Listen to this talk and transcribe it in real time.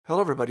Hello,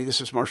 everybody. This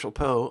is Marshall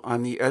Poe.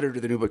 I'm the editor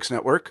of the New Books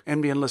Network.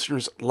 NBN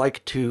listeners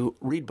like to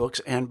read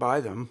books and buy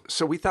them.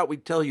 So we thought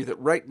we'd tell you that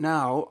right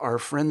now, our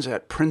friends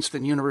at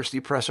Princeton University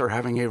Press are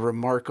having a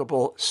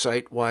remarkable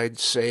site-wide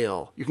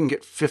sale. You can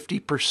get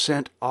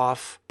 50%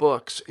 off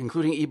books,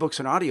 including ebooks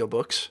and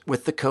audiobooks,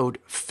 with the code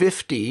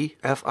 50,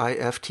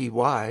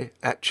 F-I-F-T-Y,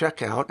 at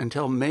checkout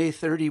until May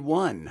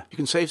 31. You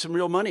can save some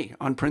real money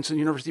on Princeton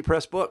University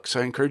Press books.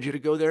 I encourage you to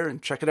go there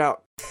and check it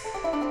out.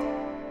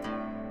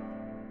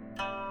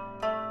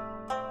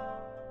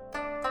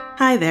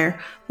 Hi there.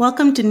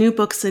 Welcome to New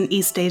Books in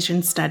East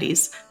Asian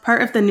Studies,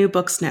 part of the New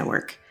Books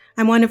Network.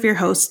 I'm one of your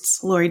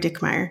hosts, Lori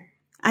Dickmeyer.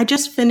 I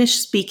just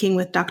finished speaking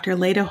with Dr.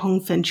 Leta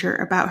Hong Fincher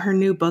about her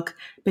new book,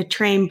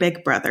 Betraying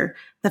Big Brother,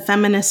 The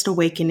Feminist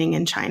Awakening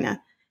in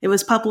China. It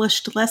was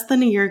published less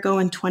than a year ago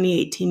in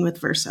 2018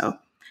 with Verso.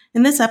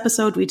 In this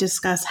episode, we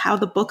discuss how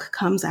the book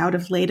comes out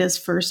of Leta's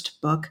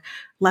first book,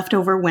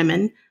 Leftover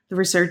Women, The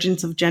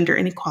Resurgence of Gender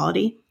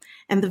Inequality,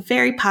 and the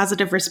very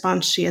positive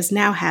response she has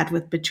now had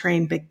with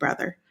Betraying Big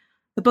Brother.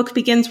 The book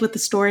begins with the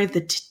story of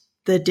the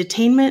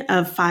detainment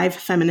of 5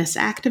 feminist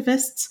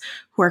activists,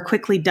 who are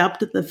quickly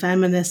dubbed the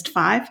Feminist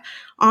Five,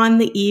 on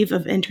the eve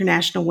of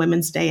International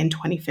Women's Day in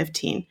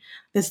 2015.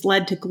 This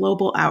led to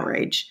global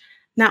outrage.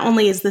 Not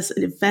only is this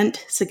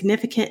event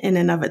significant in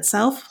and of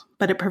itself,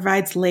 but it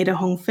provides Leta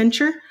Hong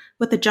Fincher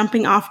with a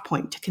jumping-off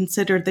point to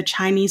consider the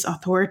Chinese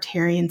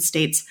authoritarian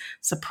state's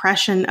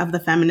suppression of the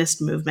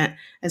feminist movement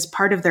as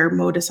part of their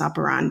modus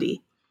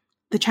operandi.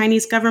 The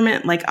Chinese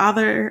government, like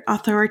other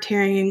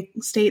authoritarian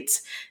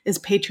states, is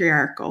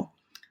patriarchal.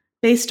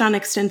 Based on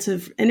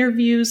extensive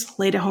interviews,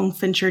 Leta Hong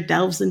Fincher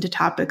delves into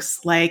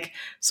topics like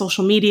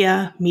social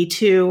media, Me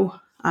Too,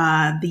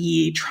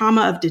 the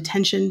trauma of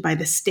detention by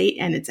the state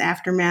and its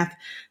aftermath,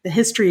 the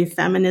history of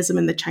feminism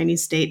in the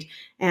Chinese state,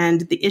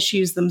 and the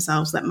issues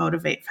themselves that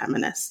motivate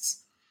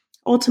feminists.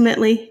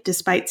 Ultimately,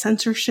 despite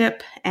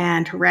censorship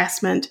and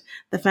harassment,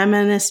 the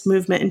feminist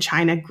movement in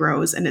China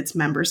grows and its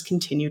members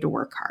continue to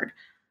work hard.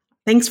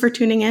 Thanks for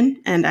tuning in,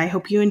 and I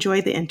hope you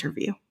enjoy the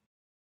interview.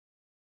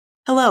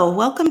 Hello,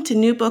 welcome to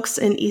New Books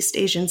in East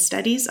Asian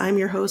Studies. I'm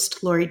your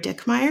host, Lori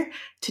Dickmeyer.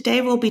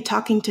 Today we'll be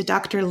talking to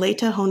Dr.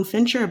 Leta Hong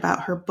Fincher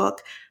about her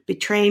book,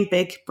 Betraying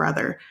Big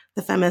Brother,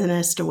 The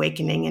Feminist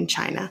Awakening in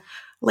China.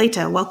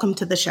 Leta, welcome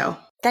to the show.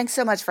 Thanks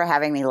so much for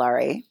having me,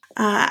 Lori.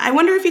 I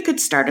wonder if you could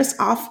start us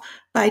off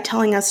by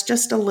telling us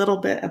just a little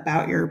bit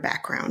about your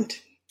background.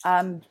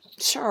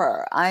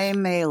 Sure.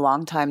 I'm a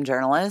longtime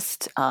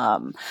journalist.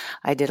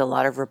 I did a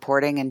lot of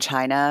reporting in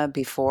China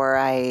before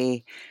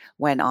I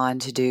went on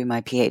to do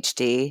my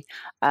PhD.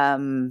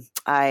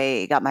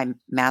 I got my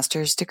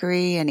master's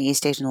degree in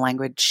East Asian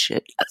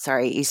Languages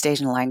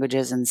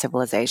and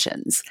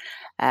Civilizations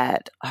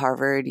at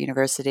Harvard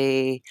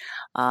University,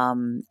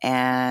 and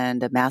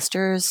a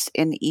master's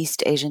in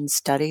East Asian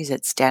Studies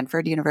at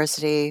Stanford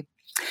University.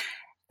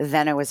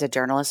 Then I was a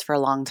journalist for a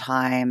long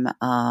time,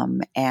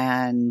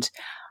 and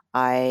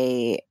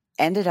I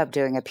ended up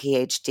doing a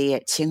PhD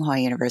at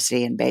Tsinghua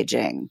University in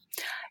Beijing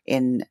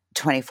in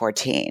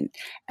 2014.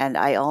 And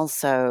I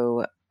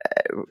also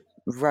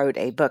wrote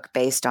a book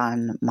based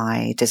on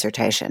my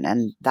dissertation.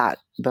 And that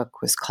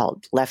book was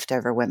called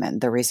Leftover Women,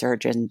 The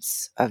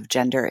Resurgence of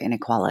Gender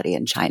Inequality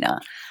in China.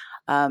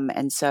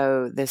 And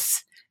so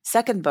this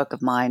second book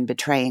of mine,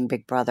 Betraying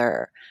Big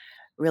Brother,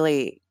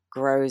 really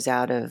grows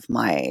out of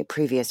my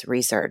previous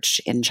research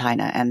in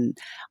China. And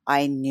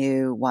I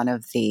knew one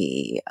of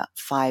the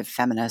 5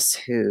 feminists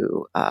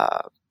who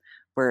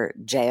were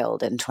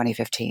jailed in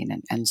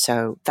 2015. And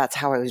so that's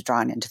how I was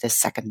drawn into this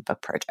second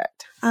book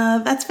project.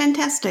 That's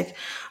fantastic.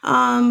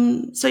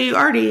 So you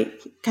already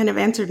kind of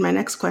answered my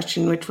next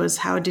question, which was,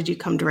 how did you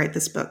come to write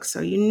this book?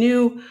 So you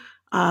knew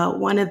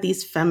one of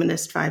these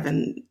Feminist 5,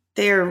 and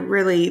they're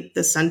really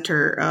the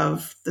center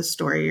of the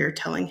story you're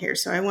telling here.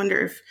 So I wonder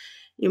if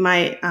you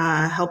might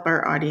help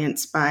our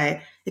audience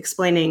by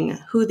explaining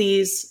who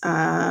these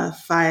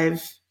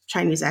 5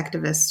 Chinese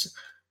activists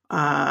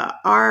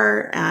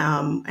are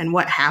and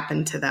what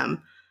happened to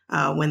them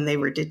when they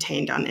were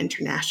detained on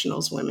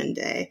International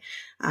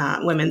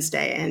Women's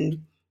Day.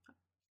 And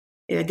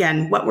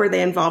again, what were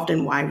they involved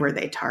in? Why were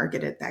they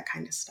targeted? That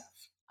kind of stuff.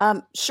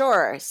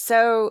 Sure.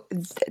 So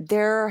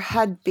there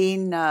had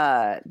been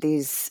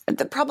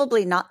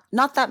probably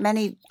not that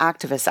many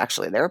activists,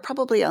 actually. There were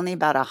probably only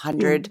about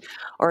 100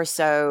 or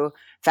so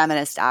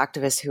feminist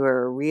activists who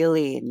were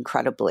really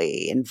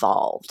incredibly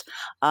involved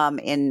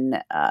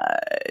in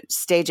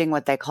staging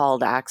what they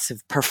called acts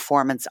of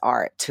performance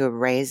art to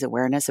raise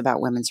awareness about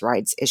women's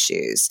rights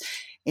issues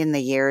in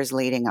the years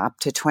leading up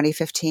to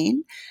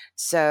 2015.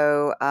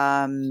 So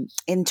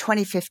in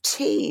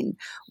 2015,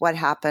 what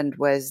happened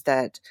was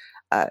that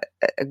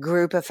a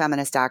group of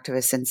feminist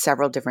activists in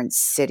several different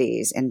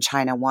cities in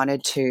China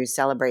wanted to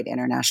celebrate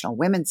International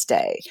Women's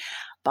Day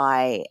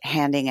by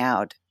handing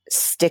out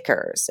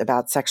stickers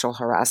about sexual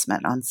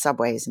harassment on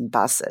subways and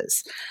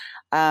buses.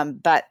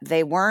 But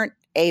they weren't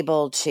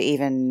able to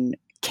even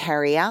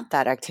carry out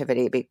that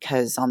activity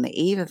because on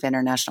the eve of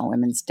International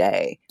Women's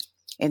Day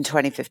in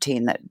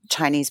 2015 that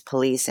Chinese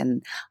police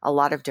in a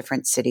lot of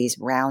different cities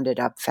rounded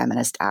up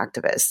feminist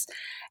activists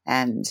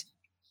and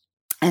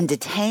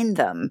detained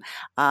them.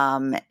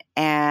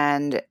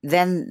 And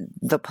then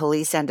the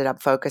police ended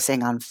up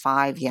focusing on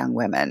 5 young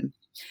women,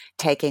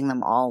 taking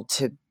them all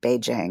to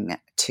Beijing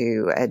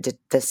to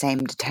the same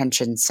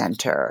detention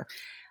center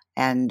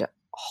and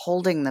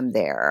holding them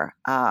there.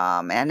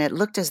 And it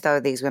looked as though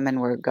these women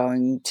were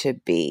going to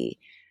be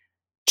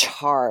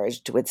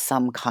charged with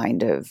some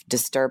kind of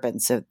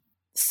disturbance of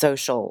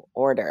social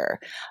order,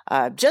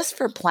 just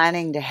for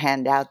planning to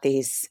hand out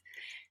these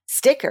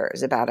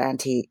stickers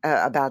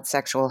about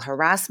sexual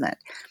harassment.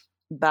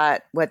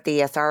 But what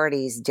the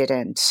authorities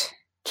didn't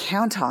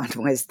count on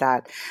was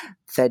that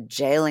the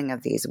jailing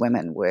of these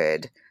women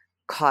would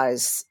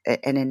cause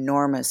an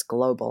enormous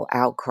global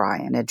outcry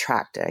and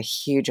attract a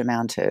huge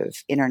amount of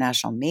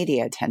international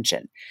media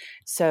attention.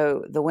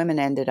 So the women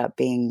ended up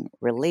being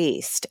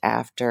released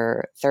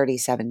after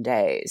 37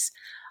 days.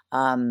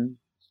 And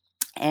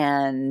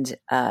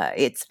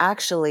it's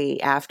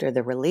actually after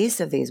the release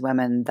of these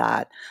women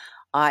that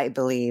I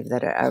believe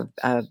that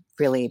a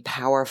really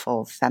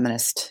powerful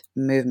feminist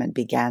movement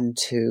began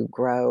to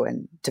grow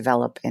and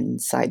develop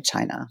inside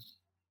China.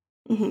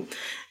 Mm-hmm.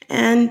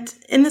 And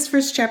in this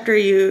first chapter,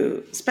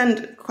 you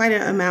spend quite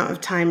an amount of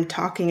time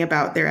talking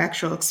about their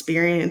actual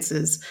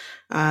experiences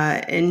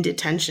in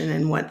detention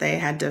and what they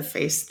had to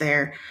face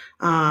there.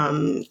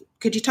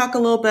 Could you talk a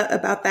little bit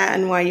about that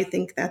and why you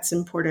think that's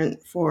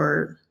important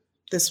for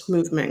this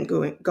movement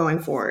going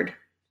forward?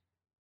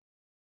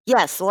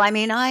 Yes. Well, I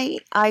mean,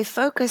 I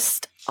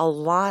focused a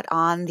lot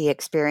on the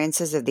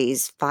experiences of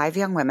these 5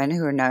 young women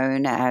who are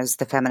known as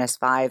the Feminist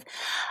Five,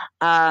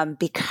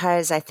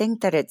 because I think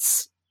that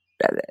it's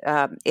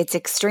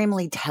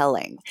extremely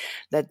telling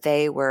that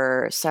they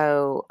were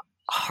so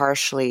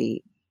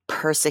harshly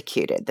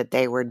persecuted, that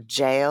they were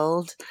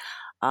jailed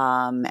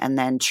and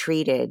then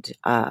treated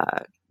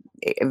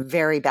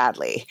very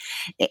badly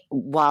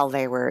while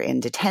they were in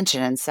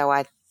detention. And so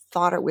I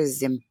thought it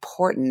was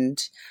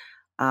important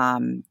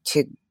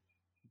to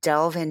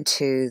delve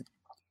into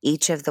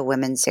each of the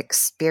women's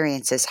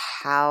experiences,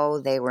 how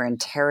they were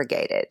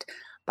interrogated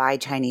by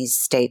Chinese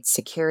state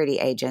security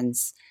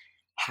agents,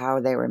 how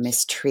they were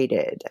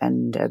mistreated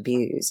and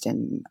abused.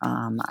 And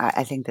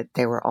I think that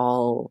they were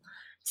all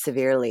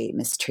severely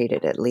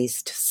mistreated, at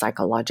least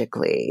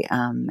psychologically,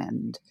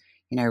 and,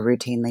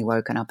 routinely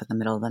woken up in the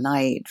middle of the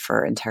night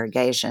for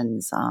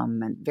interrogations,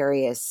 and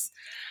various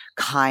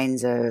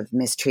kinds of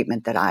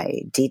mistreatment that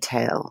I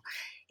detail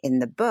in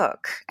the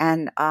book.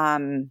 And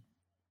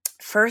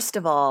first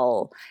of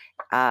all,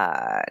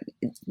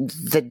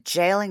 the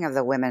jailing of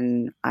the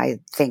women, I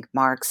think,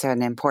 marks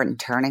an important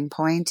turning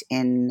point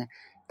in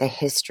the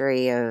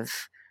history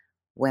of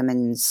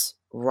women's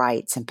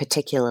rights, and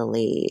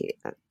particularly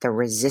the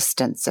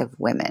resistance of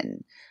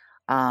women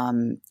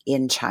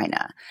in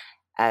China.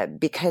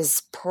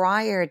 Because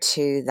prior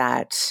to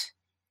that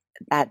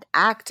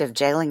act of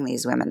jailing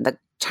these women, the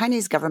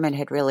Chinese government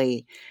had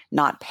really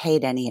not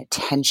paid any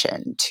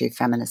attention to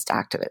feminist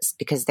activists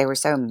because they were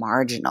so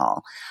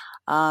marginal.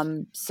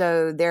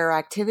 So their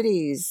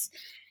activities,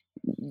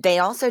 they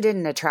also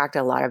didn't attract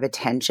a lot of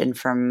attention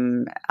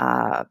from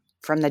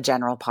the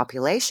general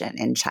population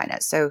in China.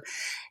 So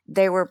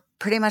they were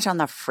pretty much on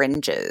the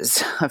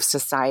fringes of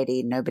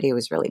society. Nobody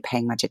was really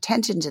paying much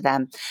attention to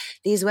them.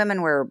 These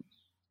women were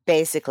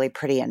basically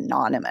pretty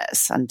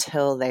anonymous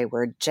until they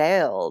were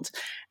jailed,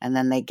 and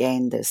then they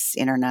gained this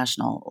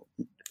international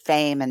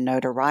fame and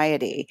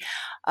notoriety.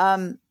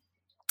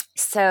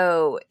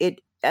 So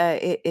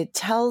it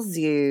tells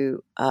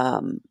you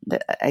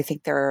that I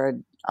think there are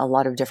a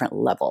lot of different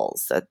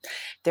levels. That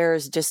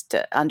there's just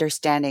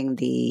understanding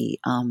the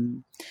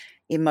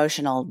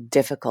emotional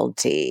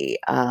difficulty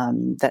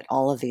that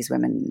all of these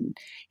women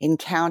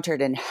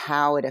encountered and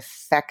how it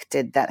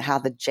affected that,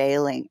 how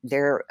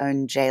their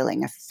own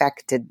jailing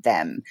affected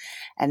them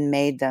and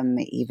made them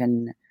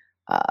even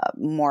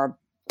more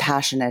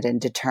passionate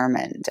and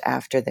determined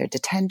after their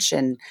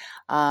detention,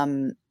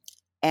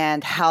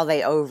 and how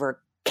they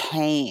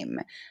overcame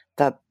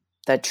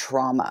the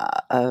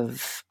trauma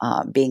of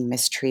being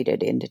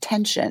mistreated in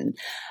detention.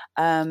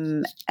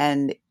 And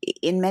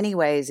in many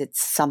ways,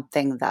 it's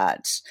something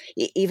that,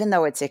 even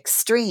though it's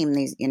extreme,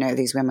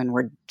 these women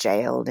were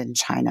jailed in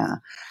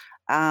China.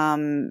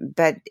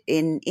 But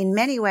in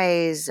many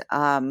ways,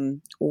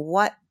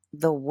 what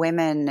the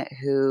women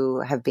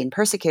who have been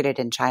persecuted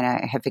in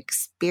China have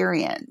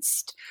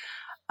experienced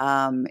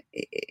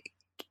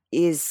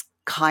is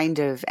kind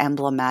of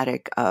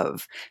emblematic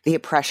of the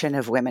oppression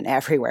of women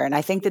everywhere. And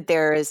I think that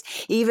there is,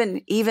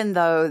 even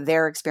though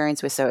their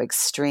experience was so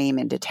extreme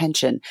in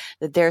detention,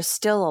 that there's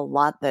still a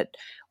lot that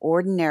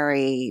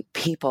ordinary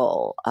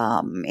people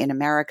in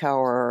America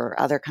or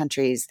other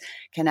countries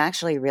can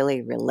actually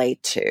really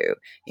relate to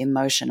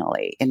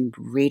emotionally in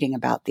reading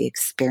about the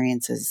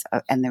experiences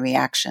and the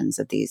reactions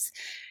of these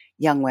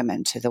young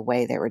women to the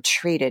way they were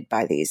treated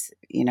by these,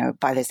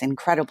 by this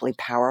incredibly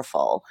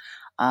powerful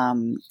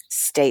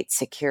state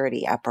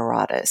security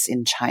apparatus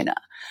in China.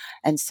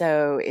 And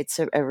so it's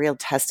a real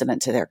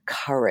testament to their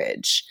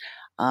courage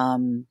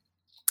and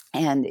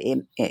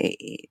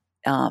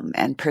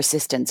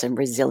persistence and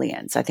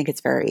resilience. I think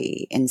it's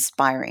very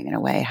inspiring in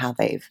a way how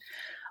they've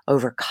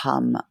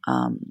overcome,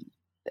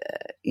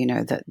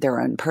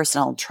 their own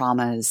personal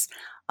traumas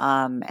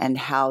and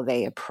how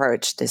they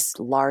approach this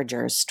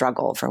larger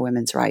struggle for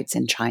women's rights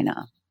in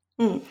China.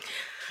 Mm.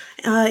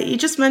 You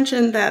just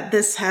mentioned that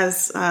this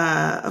has,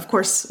 of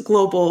course,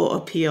 global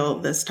appeal,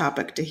 this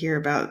topic, to hear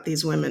about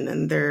these women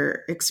and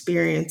their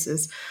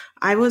experiences.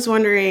 I was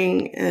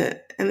wondering, and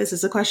this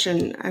is a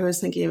question I was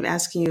thinking of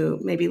asking you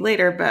maybe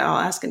later, but I'll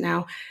ask it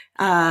now,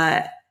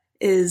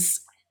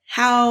 is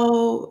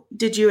how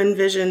did you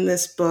envision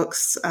this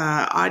book's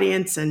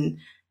audience, and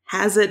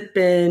has it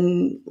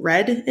been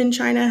read in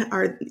China?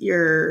 Are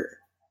the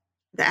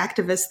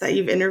activists that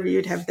you've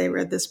interviewed, have they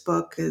read this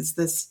book? Is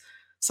this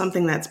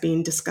something that's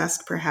being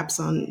discussed perhaps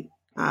on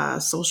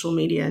social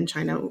media in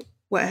China?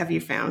 What have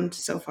you found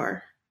so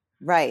far?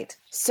 Right.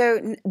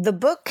 So the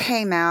book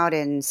came out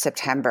in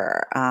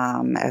September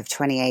of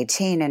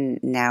 2018, and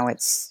now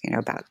it's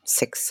about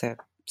six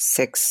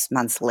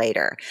months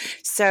later.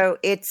 So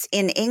it's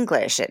in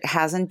English. It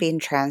hasn't been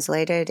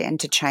translated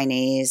into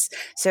Chinese.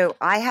 So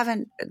I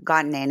haven't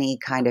gotten any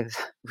kind of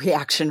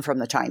reaction from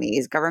the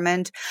Chinese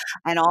government.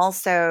 And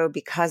also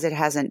because it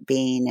hasn't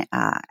been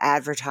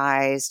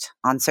advertised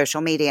on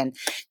social media, and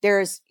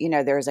there's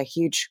a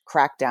huge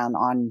crackdown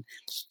on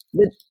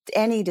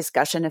any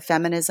discussion of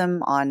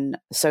feminism on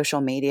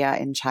social media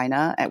in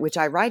China, which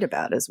I write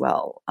about as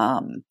well.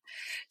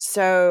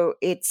 So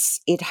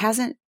it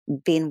hasn't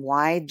been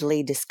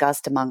widely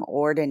discussed among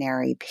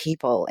ordinary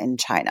people in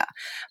China,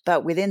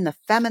 but within the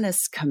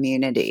feminist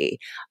community,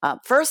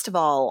 first of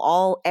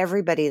all,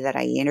 everybody that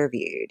I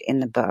interviewed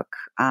in the book,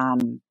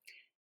 one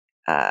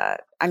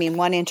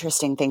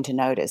interesting thing to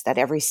note is that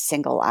every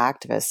single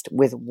activist,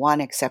 with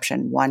one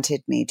exception,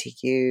 wanted me to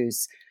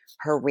use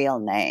her real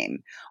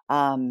name.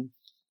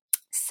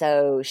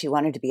 So she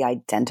wanted to be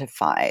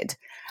identified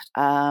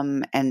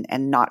and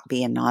not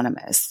be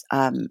anonymous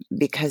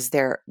because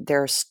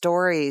their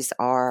stories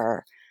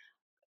are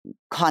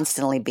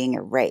constantly being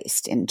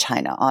erased in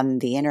China on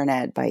the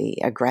internet by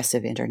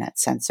aggressive internet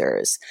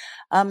censors.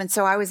 And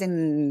so I was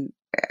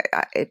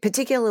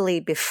particularly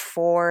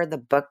before the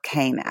book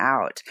came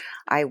out,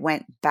 I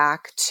went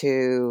back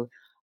to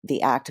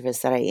the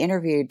activists that I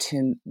interviewed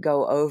to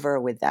go over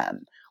with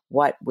them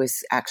what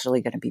was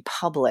actually going to be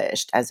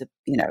published.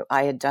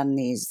 I had done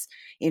these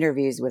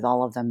interviews with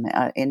all of them.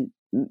 In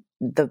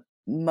the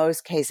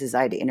most cases,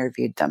 I'd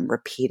interviewed them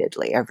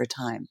repeatedly every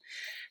time.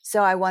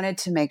 So I wanted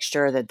to make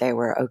sure that they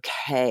were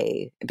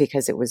okay,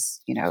 because it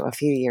was, a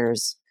few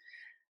years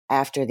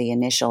after the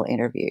initial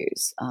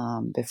interviews,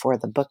 before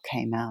the book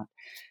came out.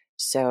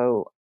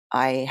 So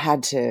I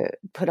had to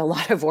put a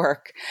lot of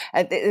work.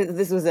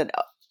 This was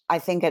I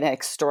think an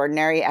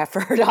extraordinary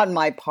effort on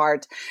my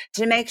part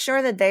to make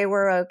sure that they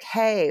were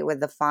okay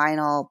with the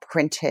final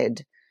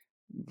printed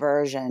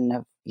version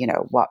of,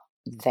 what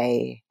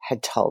they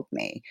had told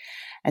me.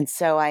 And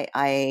so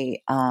I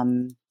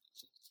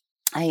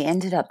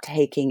ended up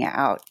taking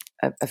out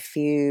a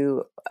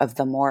few of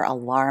the more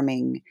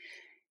alarming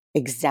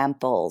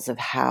examples of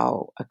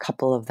how a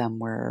couple of them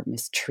were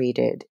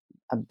mistreated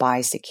by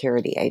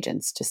security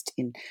agents, just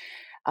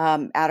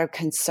out of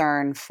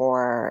concern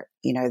for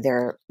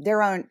their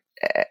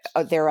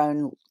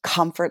own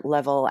comfort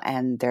level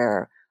and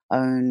their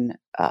own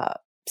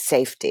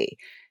safety.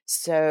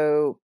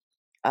 So,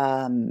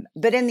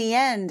 but in the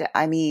end,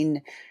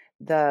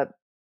 the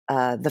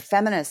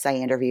feminists I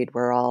interviewed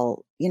were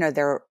all,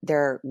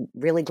 they're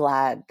really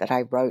glad that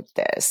I wrote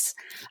this.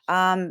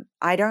 I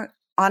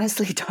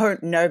honestly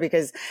don't know,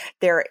 because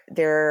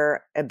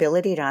their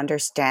ability to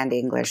understand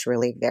English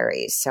really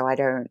varies. So I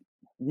don't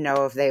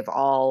know if they've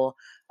all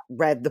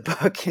read the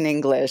book in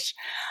English.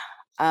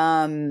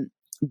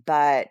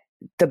 But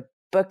the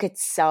book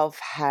itself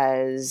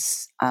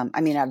has,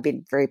 I've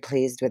been very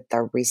pleased with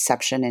the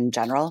reception in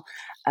general.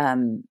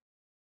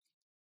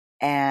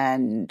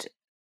 And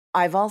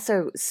I've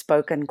also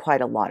spoken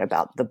quite a lot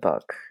about the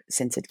book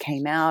since it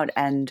came out.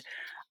 And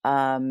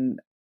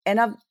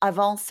I've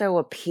also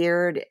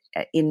appeared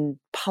in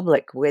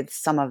public with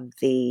some of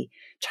the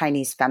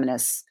Chinese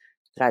feminists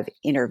that I've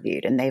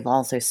interviewed, and they've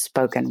also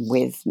spoken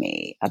with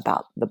me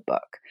about the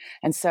book.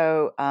 And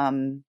so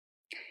and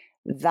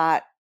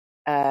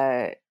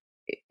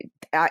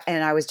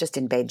I was just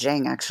in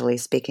Beijing, actually,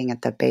 speaking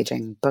at the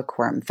Beijing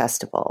Bookworm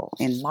Festival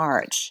in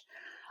March.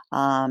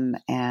 And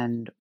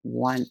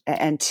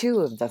two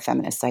of the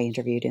feminists I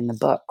interviewed in the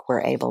book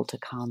were able to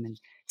come and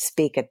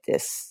speak at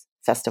this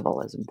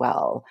festival as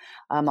well,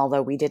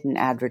 although we didn't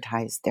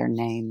advertise their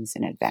names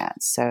in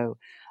advance. So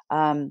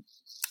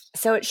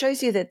it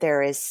shows you that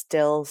there is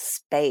still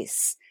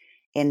space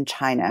in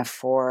China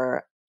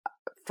for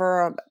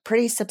a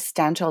pretty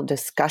substantial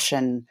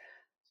discussion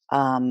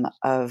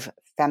of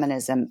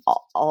feminism,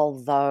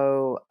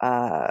 although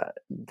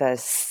the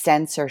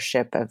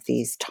censorship of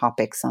these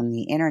topics on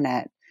the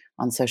internet,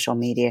 on social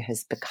media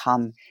has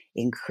become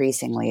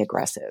increasingly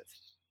aggressive.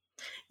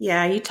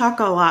 Yeah, you talk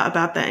a lot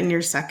about that in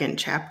your second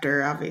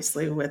chapter,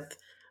 obviously, with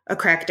a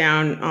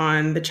crackdown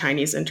on the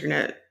Chinese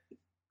internet,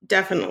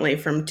 definitely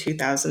from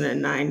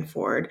 2009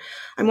 forward.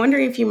 I'm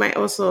wondering if you might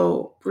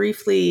also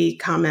briefly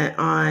comment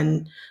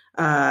on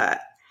uh,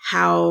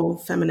 how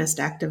feminist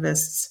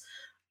activists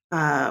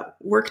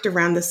worked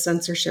around the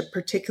censorship,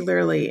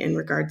 particularly in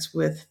regards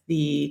with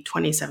the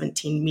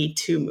 2017 Me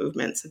Too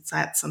movement, since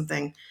that's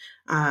something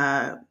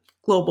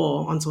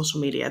global on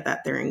social media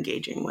that they're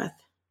engaging with.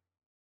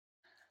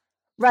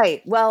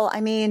 Right. Well,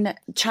 I mean,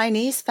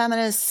 Chinese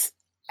feminists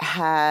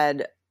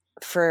had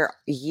for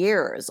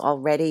years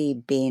already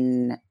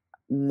been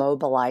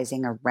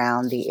mobilizing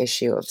around the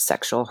issue of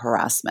sexual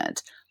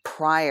harassment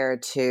prior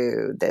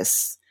to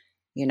this,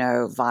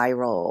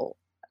 viral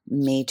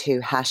Me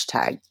Too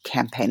hashtag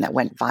campaign that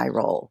went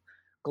viral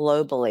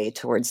globally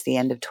towards the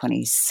end of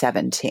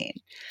 2017.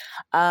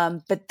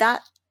 But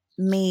that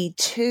Me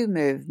Too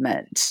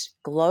movement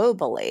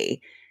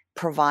globally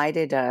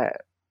provided a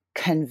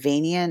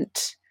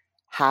convenient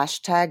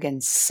hashtag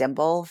and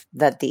symbol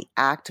that the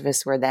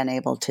activists were then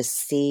able to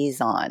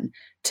seize on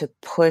to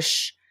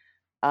push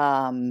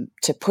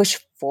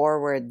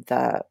forward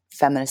the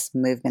feminist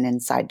movement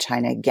inside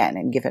China again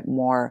and give it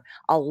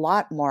a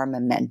lot more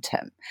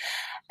momentum.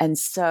 And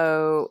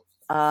so,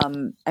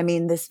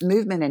 this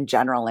movement in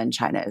general in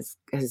China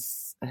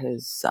has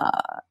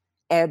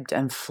ebbed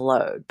and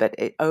flowed, but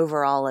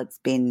overall it's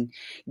been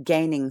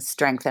gaining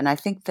strength. And I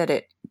think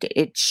that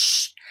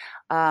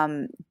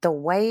the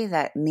way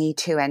that Me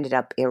Too ended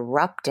up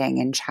erupting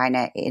in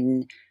China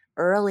in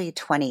early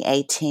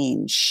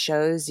 2018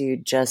 shows you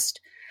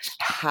just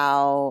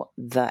how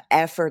the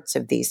efforts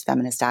of these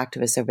feminist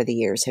activists over the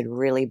years had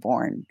really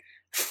borne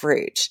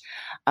fruit.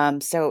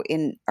 So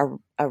in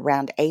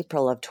around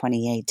April of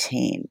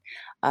 2018,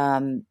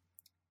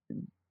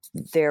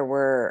 there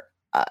were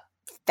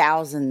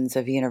thousands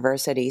of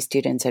university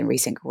students and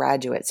recent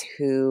graduates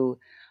who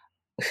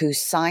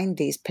signed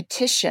these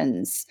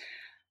petitions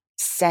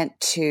sent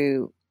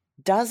to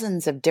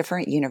dozens of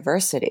different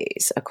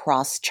universities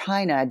across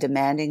China,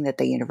 demanding that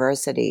the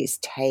universities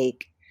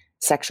take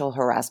sexual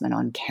harassment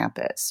on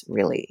campus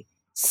really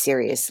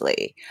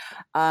seriously.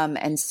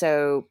 And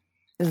so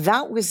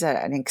that was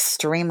an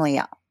extremely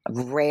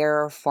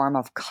rare form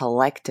of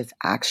collective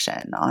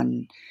action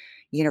on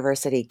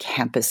university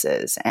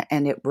campuses,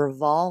 and it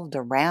revolved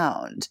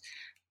around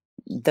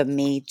the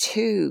Me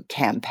Too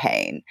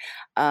campaign.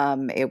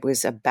 It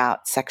was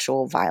about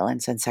sexual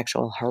violence and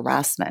sexual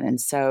harassment. And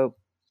so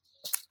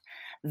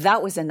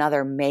that was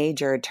another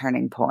major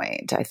turning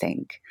point, I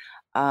think,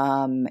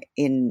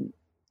 in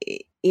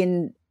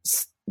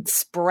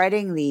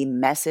spreading the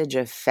message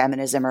of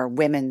feminism or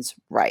women's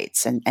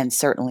rights and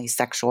certainly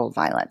sexual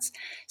violence,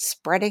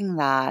 spreading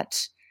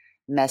that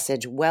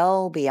message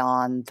well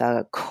beyond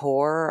the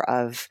core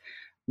of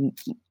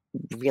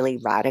really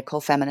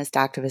radical feminist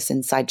activists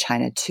inside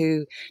China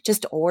to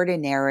just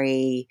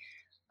ordinary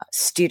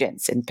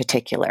students, in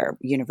particular,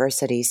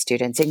 university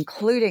students,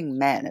 including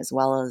men as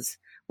well as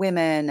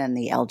women and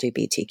the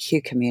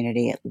LGBTQ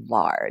community at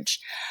large.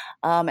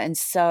 And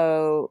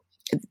so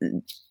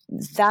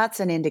that's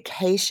an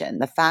indication,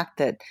 the fact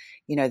that,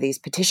 these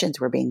petitions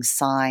were being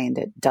signed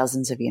at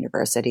dozens of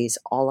universities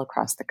all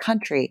across the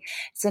country,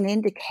 it's an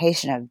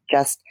indication of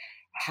just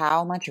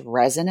how much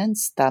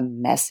resonance the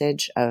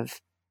message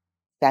of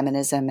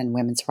feminism and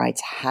women's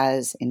rights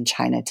has in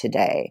China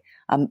today,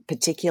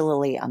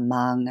 particularly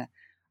among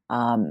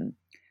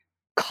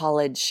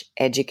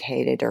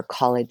college-educated or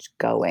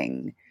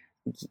college-going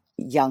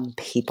young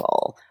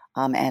people,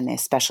 and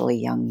especially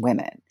young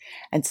women.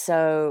 And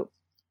so,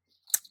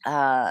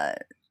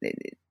 that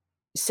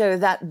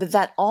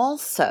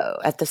also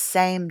at the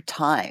same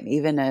time,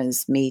 even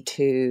as Me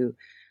Too,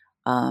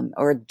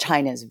 or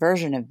China's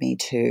version of Me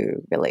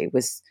Too, really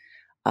was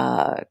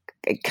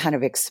kind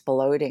of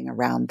exploding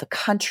around the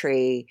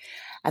country.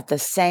 At the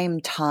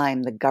same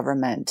time, the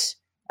government,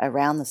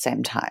 around the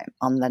same time,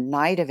 on the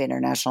night of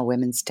International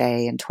Women's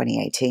Day in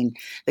 2018,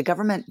 the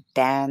government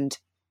banned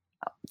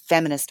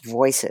Feminist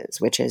Voices,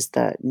 which is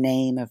the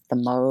name of the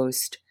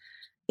most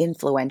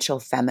influential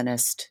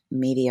feminist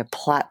media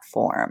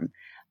platform,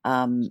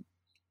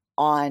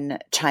 on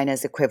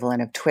China's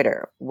equivalent of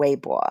Twitter,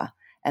 Weibo,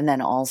 and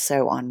then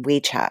also on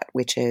WeChat,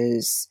 which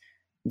is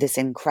this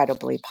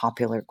incredibly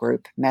popular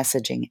group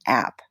messaging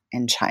app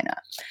in China.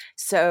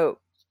 So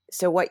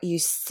what you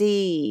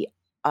see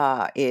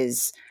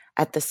is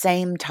at the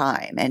same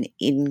time an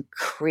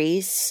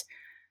increase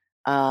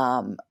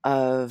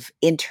of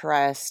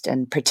interest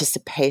and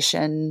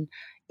participation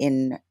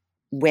in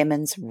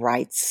women's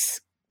rights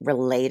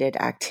related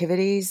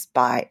activities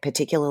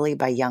particularly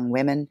by young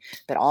women,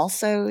 but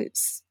also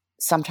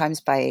sometimes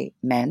by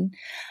men.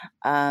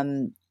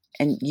 And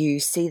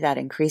you see that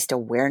increased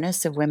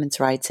awareness of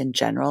women's rights in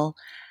general,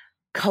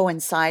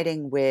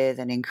 coinciding with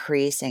an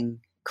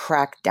increasing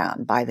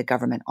crackdown by the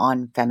government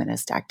on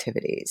feminist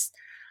activities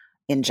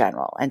in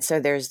general. And so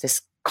there's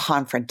this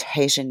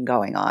confrontation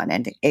going on,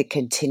 and it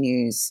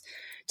continues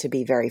to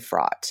be very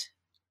fraught.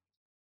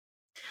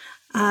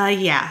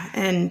 Yeah,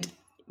 and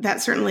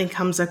that certainly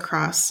comes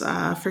across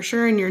for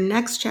sure in your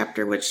next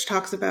chapter, which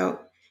talks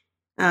about,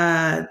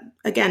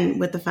 again,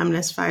 with the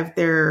Feminist Five,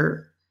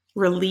 their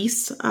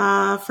release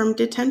from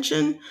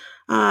detention,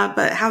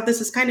 but how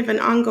this is kind of an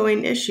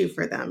ongoing issue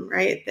for them,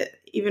 right? That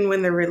even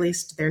when they're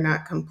released, they're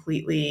not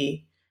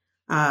completely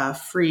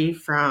free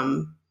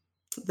from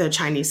the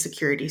Chinese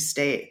security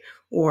state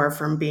or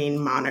from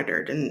being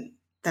monitored. And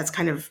that's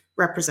kind of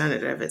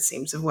representative, it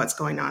seems, of what's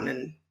going on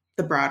in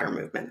the broader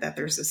movement, that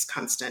there's this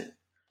constant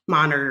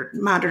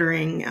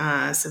monitoring,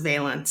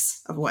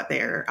 surveillance of what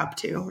they're up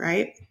to,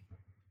 right?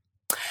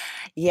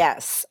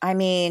 Yes. I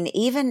mean,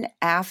 even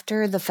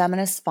after the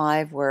Feminist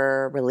Five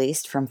were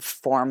released from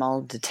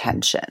formal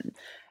detention,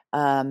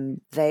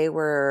 they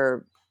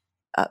were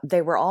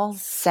all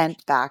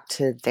sent back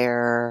to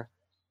their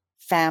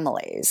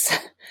families,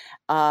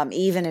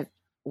 even if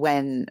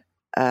when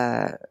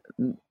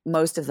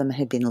most of them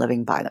had been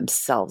living by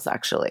themselves,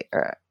 actually,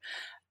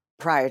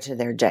 prior to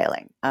their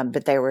jailing.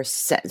 But they were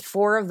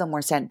four of them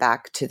were sent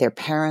back to their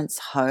parents'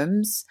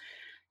 homes,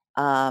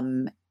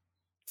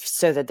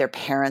 so that their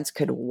parents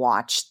could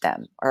watch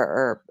them,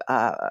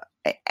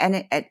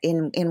 and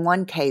in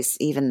one case,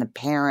 even the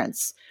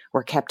parents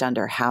were kept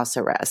under house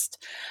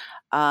arrest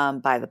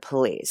by the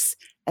police.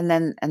 And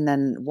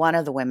then one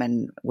of the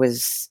women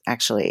was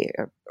actually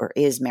or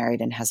is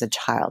married and has a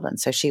child, and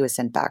so she was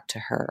sent back to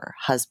her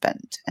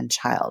husband and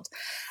child.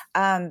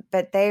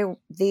 But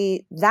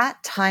that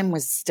time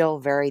was still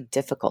very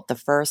difficult. The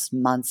first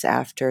months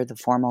after the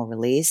formal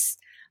release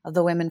of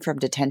the women from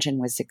detention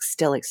was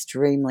still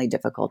extremely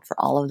difficult for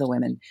all of the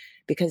women,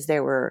 because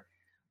there were,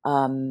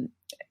 and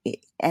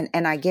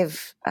I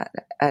give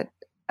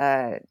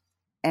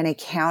an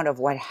account of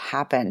what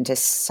happened to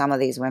some of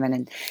these women.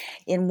 And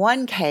in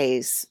one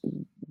case,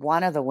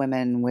 one of the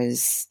women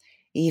was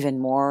even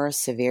more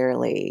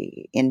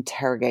severely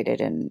interrogated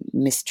and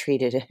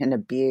mistreated and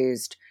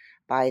abused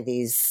by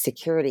these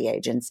security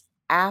agents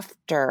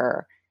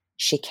after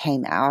she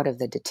came out of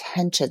the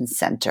detention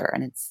center.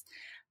 And it's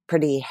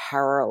pretty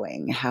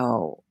harrowing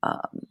how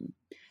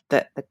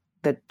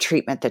the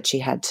treatment that she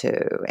had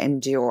to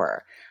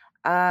endure.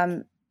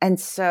 And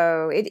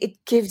so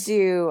it gives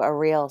you a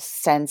real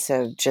sense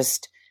of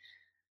just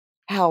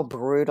how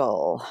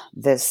brutal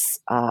this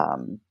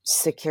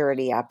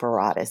security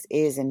apparatus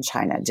is in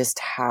China, just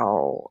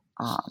how,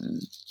 how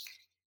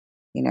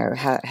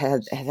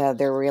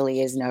there really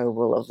is no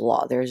rule of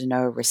law. There's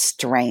no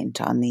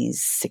restraint on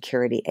these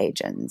security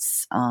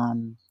agents.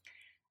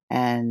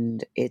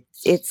 And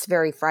it's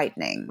very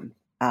frightening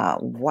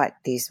what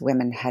these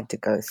women had to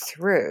go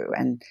through.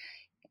 And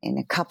in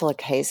a couple of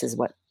cases,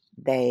 what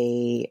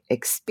they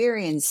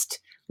experienced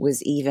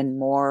was even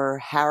more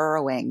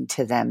harrowing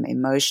to them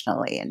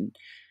emotionally and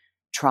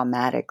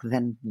traumatic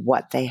than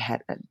what they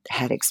had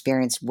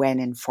experienced when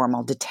in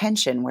formal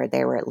detention, where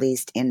they were at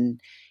least in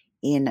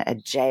a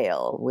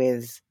jail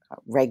with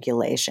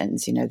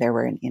regulations. They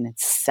were in a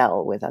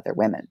cell with other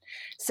women.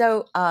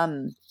 So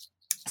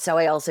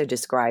I also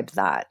described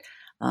that,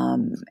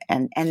 and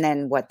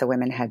then what the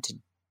women had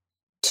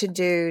to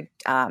do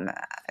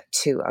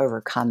to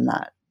overcome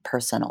that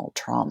personal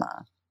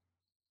trauma.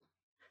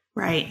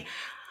 Right.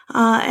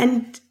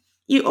 And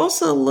you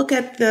also look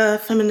at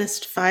the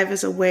Feminist Five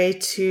as a way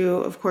to,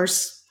 of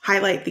course,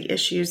 highlight the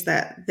issues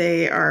that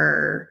they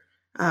are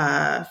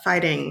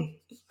fighting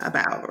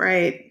about,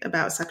 right?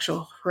 About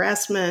sexual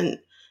harassment,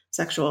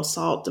 sexual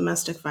assault,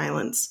 domestic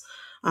violence.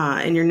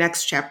 In your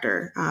next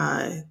chapter,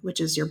 which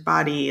is Your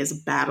Body is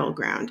a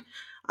Battleground.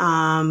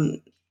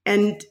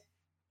 And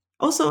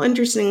also,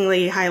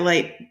 interestingly,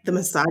 highlight the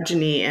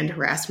misogyny and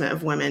harassment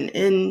of women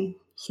in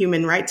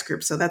human rights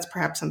groups. So that's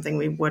perhaps something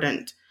we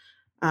wouldn't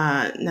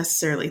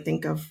necessarily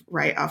think of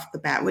right off the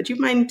bat. Would you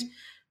mind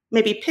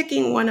maybe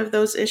picking one of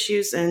those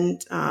issues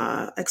and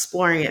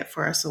exploring it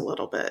for us a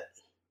little bit?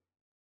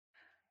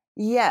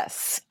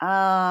 Yes.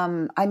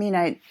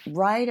 I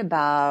write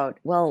about,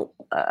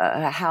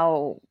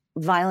 how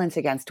violence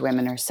against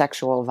women or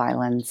sexual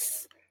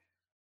violence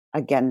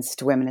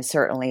against women is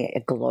certainly a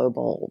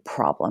global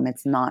problem.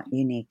 It's not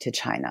unique to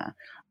China.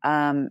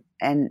 And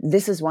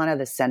this is one of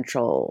the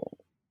central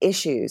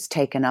issues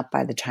taken up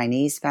by the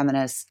Chinese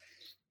feminists,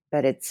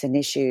 but it's an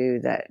issue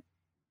that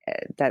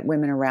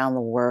women around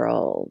the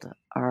world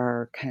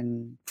are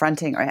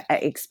confronting or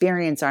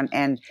experience on,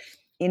 and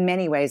in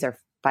many ways are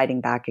fighting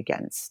back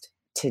against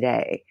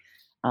today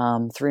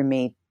through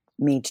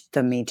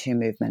the Me Too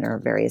movement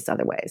or various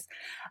other ways.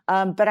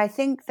 But I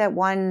think that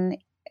one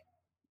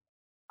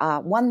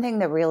thing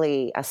that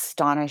really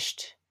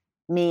astonished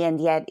me,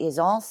 and yet is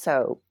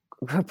also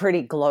a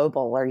pretty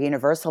global or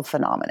universal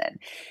phenomenon,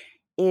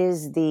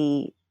 is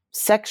the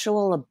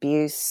sexual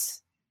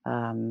abuse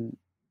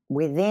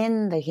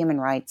within the human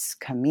rights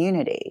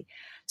community.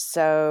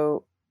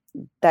 So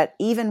that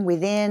even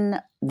within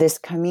this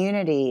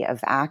community of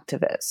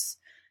activists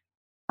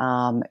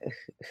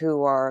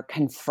who are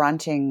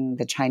confronting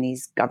the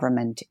Chinese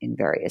government in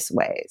various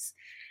ways,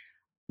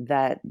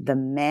 that the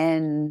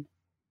men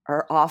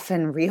are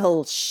often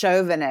real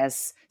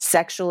chauvinists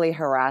sexually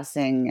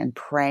harassing and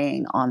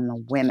preying on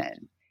the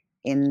women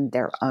in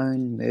their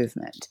own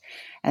movement.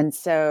 And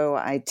so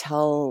I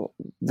tell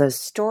the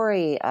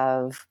story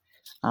of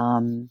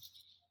one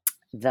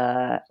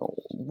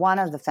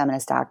of the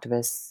feminist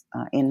activists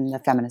in the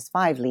Feminist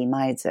Five, Lee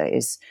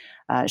Meizhe,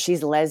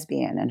 she's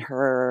lesbian, and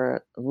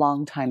her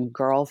longtime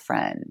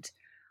girlfriend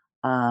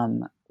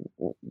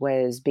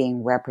was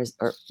being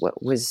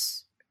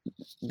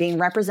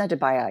represented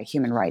by a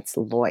human rights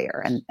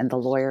lawyer, and the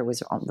lawyer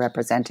was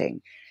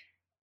representing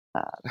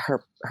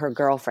her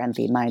girlfriend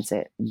Lee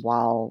Meizhe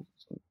while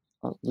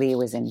Lee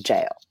was in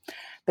jail.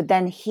 But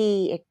then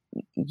he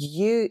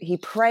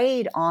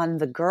preyed on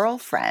the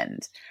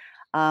girlfriend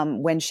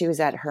when she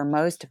was at her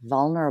most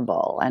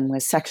vulnerable and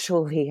was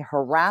sexually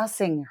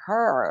harassing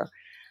her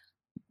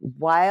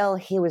while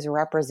he was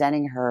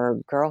representing her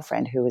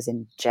girlfriend who was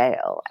in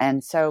jail.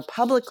 And so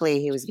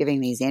publicly he was giving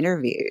these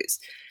interviews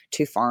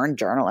to foreign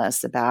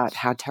journalists about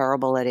how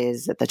terrible it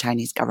is that the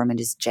Chinese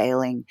government is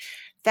jailing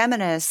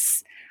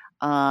feminists,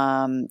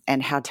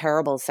 and how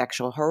terrible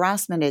sexual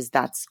harassment is.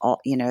 That's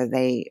all,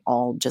 they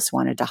all just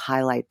wanted to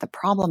highlight the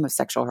problem of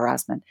sexual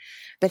harassment.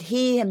 But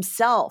he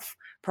himself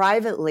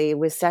privately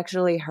was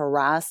sexually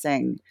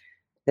harassing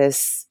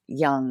this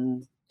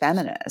young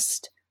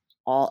feminist.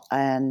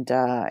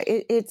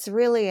 It's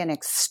really an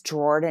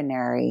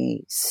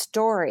extraordinary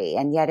story.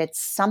 And yet it's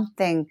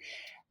something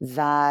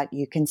that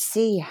you can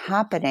see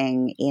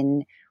happening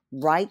in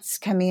rights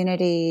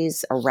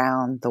communities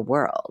around the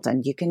world.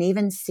 And you can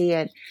even see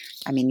it,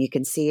 you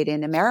can see it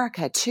in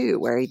America too,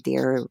 where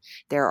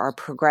there are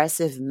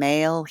progressive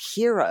male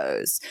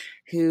heroes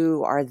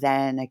who are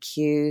then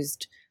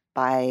accused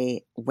by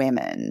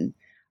women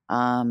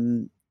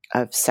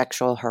of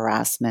sexual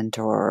harassment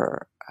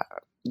or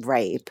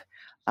rape.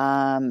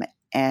 And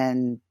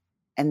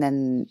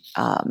then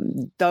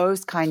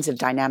those kinds of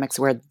dynamics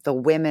where the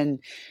women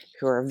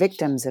who are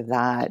victims of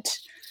that,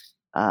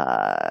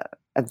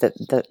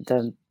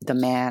 the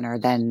man, are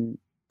then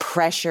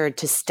pressured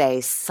to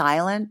stay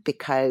silent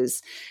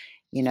because,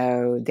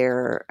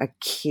 they're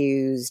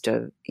accused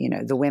of,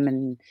 the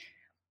women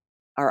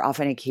are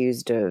often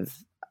accused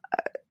of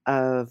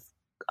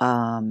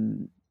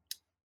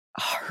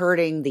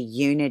hurting the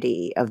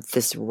unity of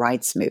this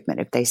rights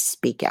movement if they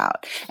speak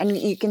out. And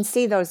you can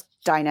see those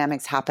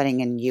dynamics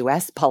happening in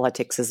U.S.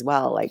 politics as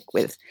well, like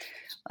with,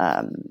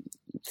 Al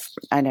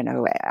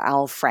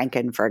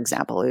Franken, for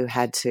example,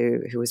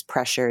 who was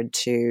pressured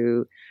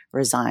to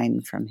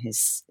resign from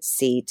his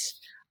seat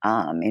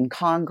in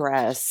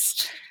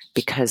Congress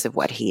because of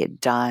what he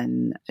had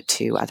done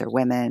to other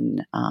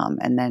women.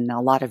 And then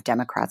a lot of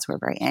Democrats were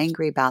very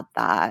angry about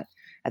that,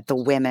 at the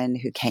women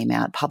who came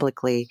out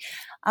publicly.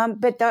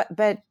 But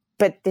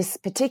this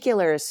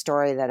particular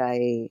story that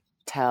I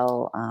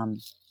tell,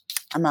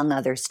 among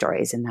other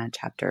stories in that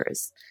chapter,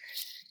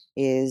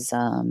 is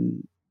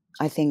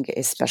I think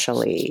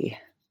especially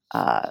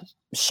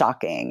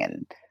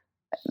shocking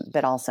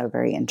but also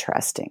very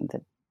interesting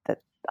that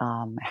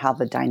how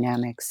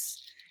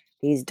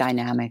these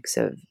dynamics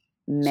of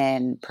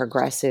men,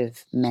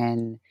 progressive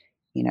men,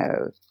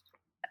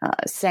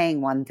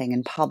 saying one thing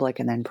in public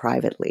and then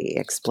privately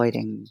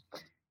exploiting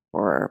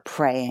or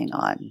preying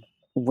on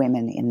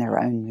women in their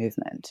own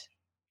movement.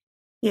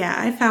 Yeah,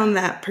 I found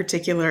that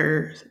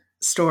particular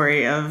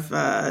story of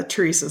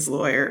Teresa's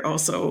lawyer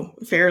also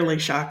fairly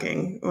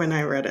shocking when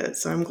I read it.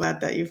 So I'm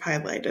glad that you've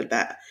highlighted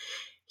that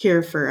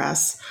here for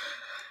us.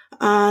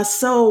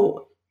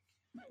 So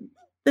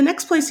the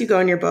next place you go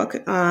in your book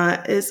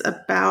is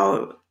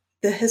about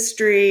the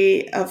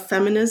history of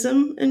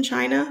feminism in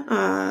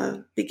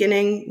China,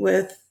 beginning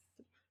with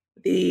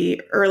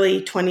the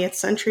early 20th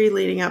century,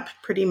 leading up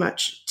pretty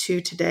much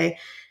to today,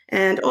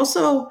 and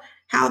also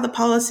how the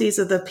policies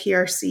of the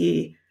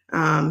PRC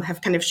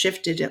have kind of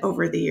shifted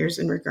over the years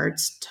in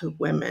regards to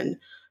women.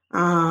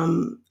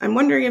 I'm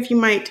wondering if you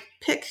might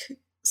pick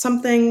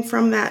something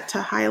from that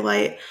to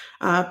highlight,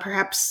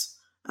 perhaps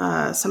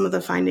some of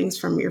the findings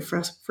from your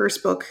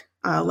first book,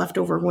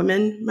 Leftover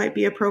Women, might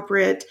be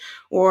appropriate,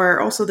 or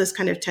also this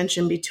kind of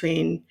tension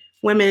between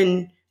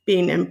women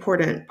being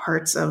important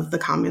parts of the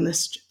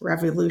communist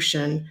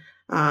revolution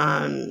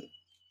in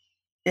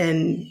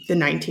the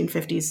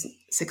 1950s,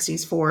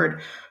 60s forward,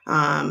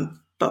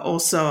 but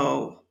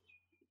also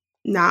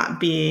not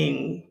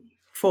being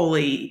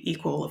fully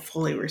equal,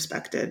 fully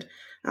respected,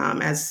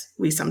 as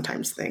we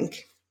sometimes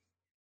think.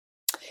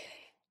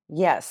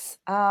 Yes.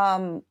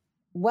 Well,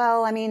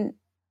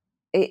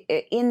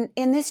 in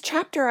this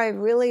chapter, I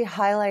really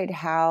highlight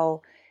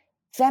how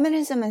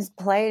feminism has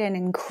played an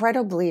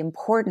incredibly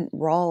important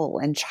role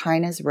in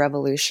China's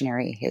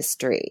revolutionary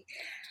history,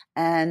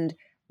 and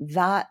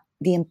that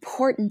the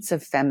importance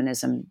of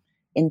feminism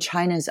in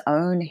China's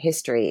own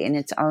history, in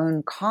its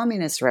own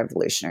communist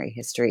revolutionary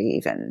history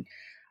even,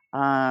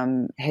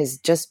 has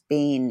just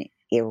been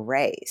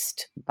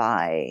erased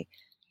by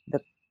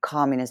the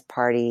Communist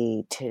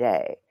Party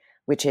today,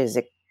 which is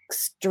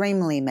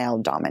extremely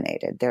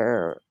male-dominated.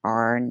 There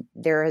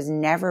has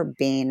never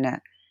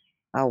been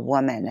a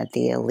woman at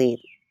the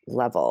elite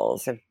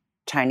levels of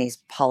Chinese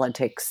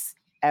politics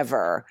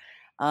ever,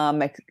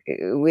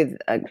 with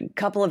a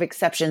couple of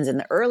exceptions in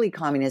the early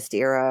communist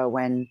era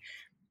when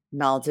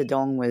Mao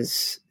Zedong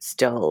was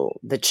still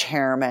the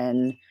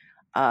chairman,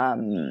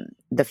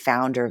 the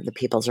founder of the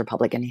People's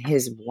Republic, and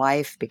his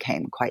wife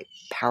became quite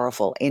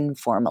powerful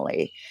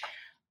informally.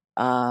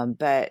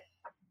 But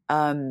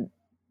I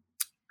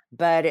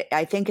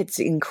think it's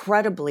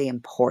incredibly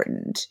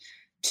important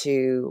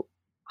to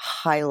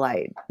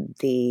highlight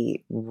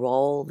the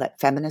role that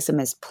feminism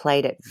has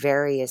played at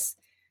various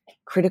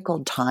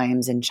critical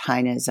times in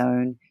China's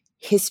own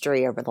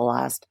history over the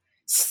last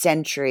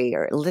century,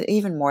 or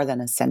even more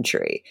than a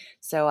century.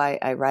 So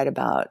I write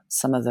about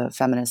some of the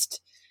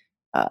feminist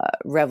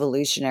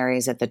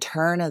revolutionaries at the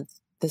turn of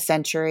the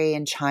century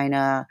in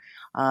China,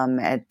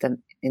 in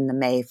the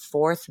May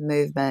 4th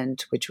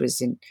movement, which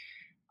was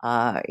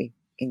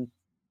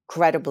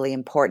incredibly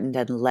important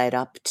and led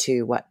up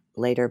to what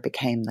later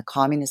became the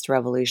Communist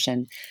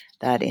Revolution.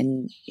 That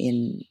in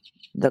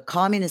the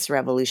Communist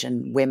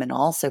Revolution, women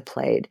also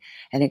played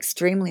an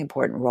extremely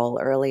important role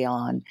early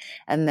on.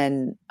 And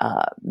then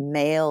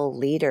male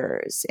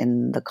leaders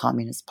in the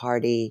Communist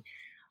Party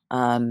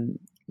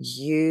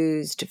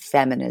used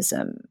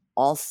feminism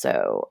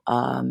also,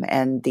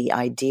 and the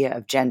idea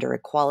of gender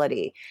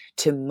equality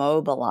to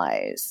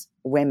mobilize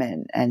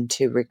women and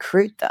to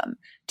recruit them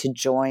to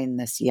join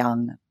this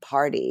young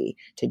party,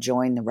 to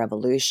join the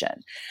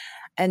revolution.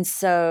 And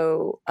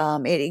so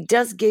it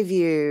does give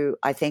you,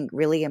 I think,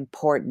 really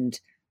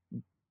important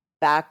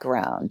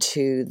background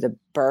to the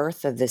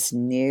birth of this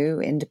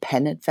new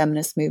independent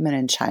feminist movement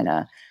in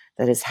China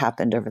that has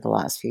happened over the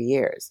last few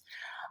years.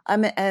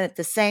 And at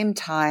the same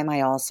time,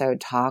 I also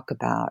talk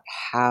about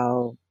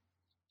how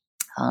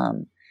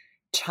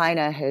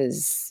China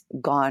has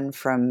gone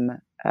from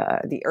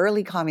the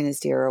early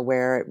communist era,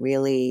 where it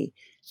really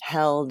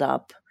held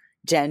up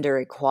gender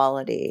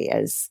equality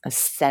as a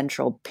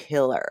central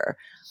pillar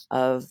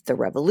of the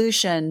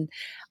revolution.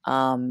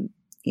 Mao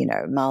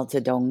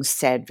Zedong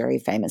said very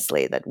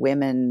famously that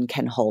women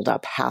can hold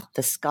up half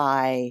the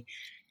sky.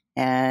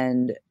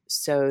 And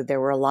so there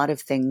were a lot of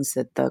things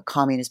that the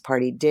Communist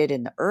Party did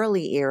in the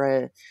early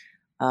era,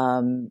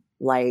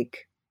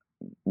 like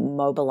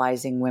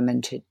mobilizing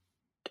women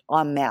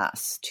en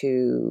masse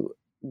to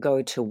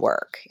go to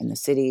work in the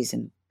cities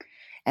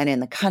and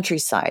in the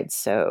countryside.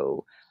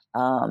 So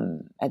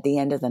at the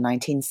end of the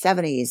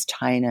 1970s,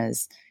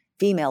 China's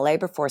female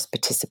labor force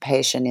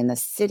participation in the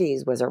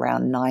cities was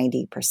around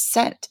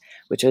 90%,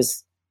 which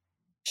was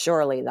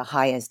surely the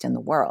highest in the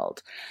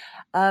world.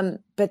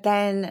 But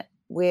then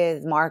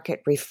with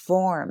market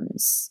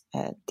reforms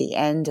at the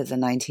end of the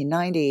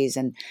 1990s,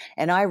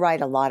 and I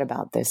write a lot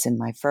about this in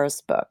my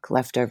first book,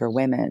 Leftover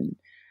Women,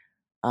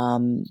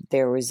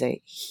 there was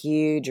a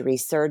huge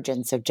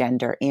resurgence of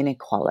gender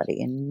inequality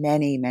in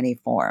many, many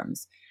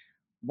forms.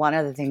 One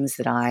of the things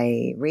that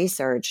I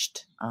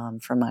researched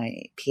for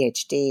my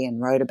PhD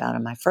and wrote about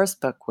in my first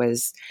book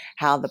was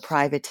how the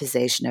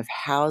privatization of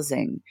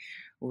housing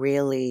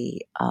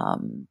really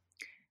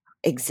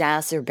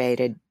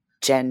exacerbated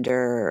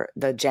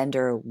the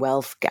gender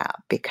wealth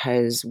gap,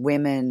 because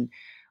women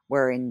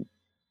were in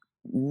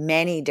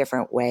many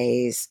different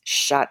ways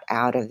shut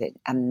out of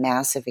a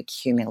massive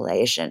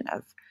accumulation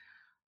of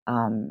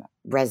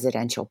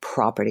residential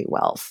property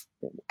wealth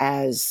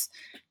as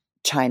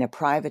China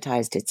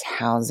privatized its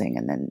housing,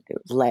 and then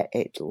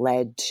it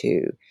led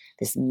to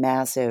this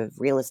massive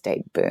real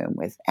estate boom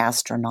with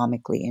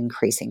astronomically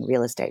increasing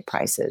real estate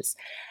prices.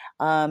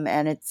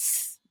 And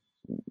it's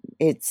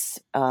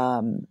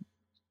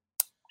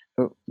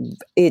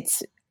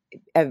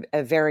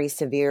a very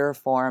severe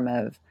form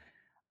of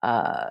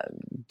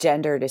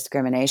gender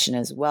discrimination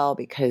as well,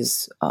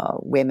 because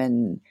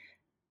women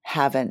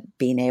haven't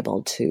been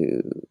able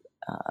to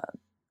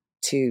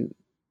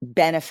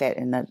benefit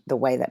in the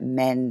way that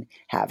men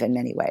have in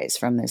many ways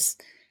from this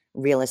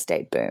real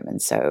estate boom.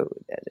 And so,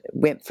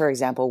 for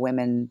example,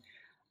 women,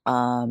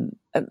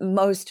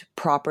 most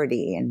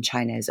property in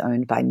China is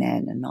owned by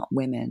men and not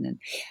women.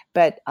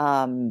 But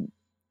the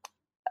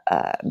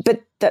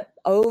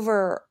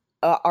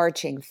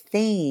overarching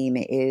theme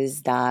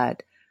is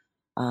that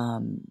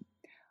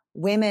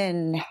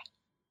women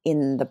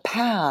in the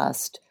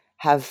past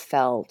have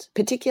felt,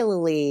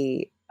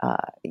 particularly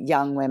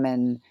young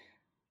women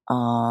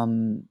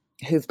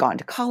who've gone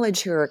to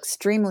college, who are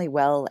extremely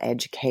well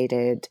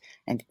educated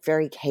and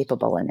very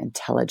capable and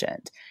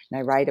intelligent. And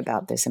I write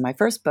about this in my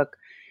first book.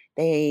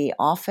 They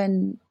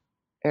often,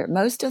 or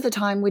most of the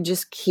time, would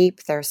just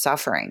keep their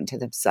suffering to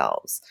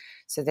themselves.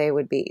 So I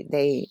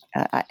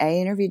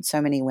interviewed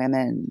so many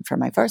women for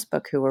my first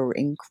book who were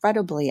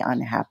incredibly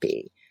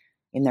unhappy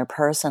in their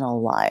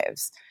personal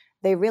lives.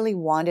 They really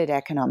wanted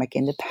economic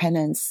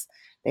independence.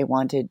 They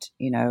wanted,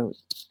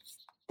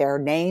 their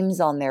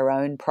names on their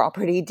own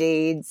property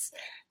deeds.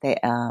 They,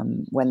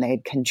 when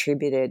they'd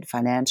contributed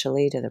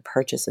financially to the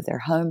purchase of their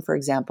home, for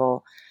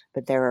example,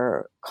 but they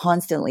were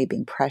constantly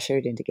being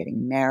pressured into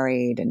getting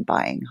married and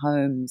buying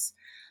homes.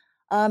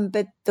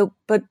 But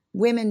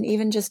women,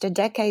 even just a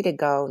decade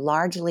ago,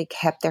 largely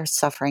kept their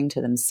suffering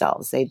to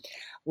themselves. They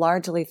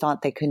largely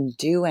thought they couldn't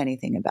do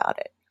anything about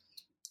it.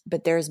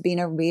 But there's been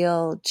a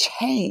real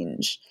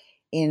change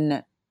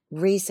in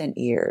recent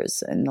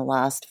years, in the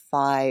last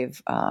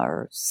 5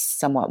 or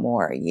somewhat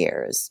more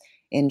years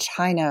in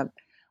China,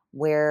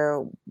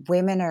 where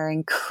women are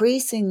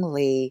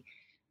increasingly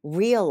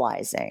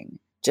realizing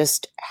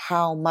just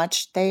how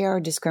much they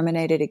are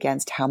discriminated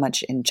against, how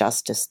much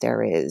injustice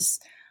there is.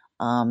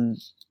 And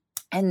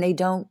they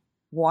don't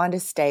want to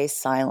stay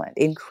silent.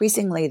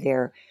 Increasingly,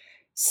 they're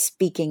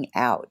speaking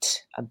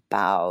out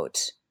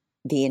about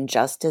the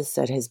injustice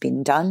that has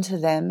been done to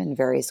them in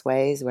various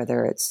ways,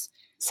 whether it's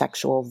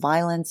sexual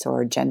violence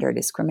or gender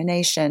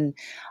discrimination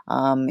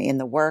in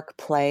the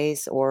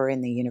workplace or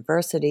in the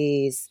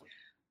universities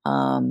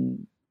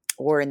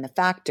or in the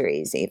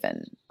factories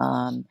even.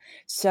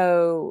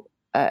 So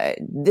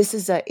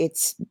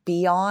it's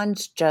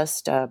beyond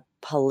just a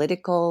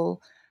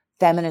political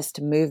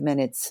feminist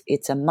movement.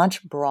 It's a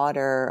much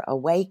broader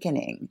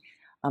awakening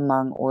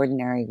among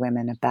ordinary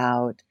women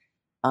about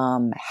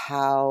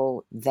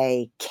how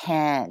they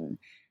can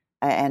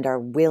and are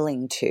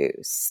willing to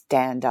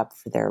stand up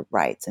for their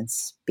rights and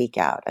speak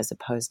out as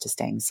opposed to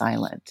staying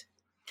silent.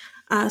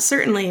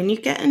 Certainly. And you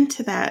get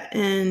into that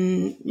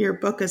in your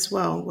book as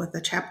well, with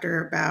a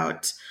chapter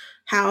about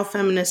how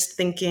feminist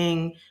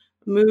thinking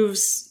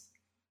moves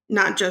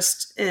not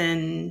just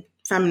in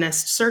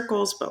feminist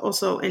circles, but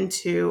also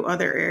into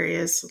other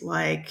areas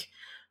like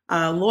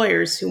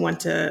lawyers who want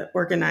to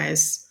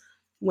organize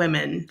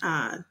women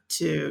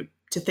to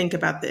think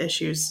about the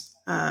issues,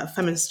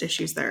 feminist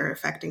issues that are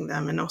affecting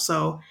them, and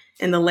also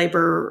in the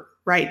labor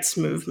rights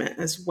movement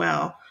as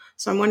well.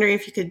 So I'm wondering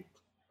if you could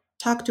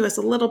talk to us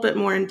a little bit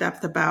more in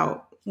depth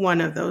about one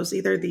of those,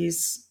 either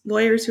these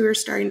lawyers who are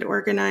starting to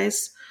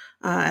organize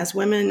as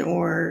women,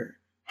 or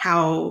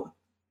how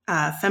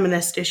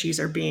feminist issues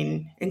are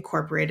being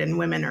incorporated and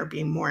women are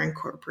being more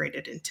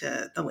incorporated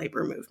into the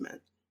labor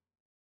movement.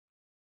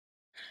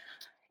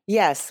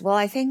 Yes. Well,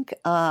 I think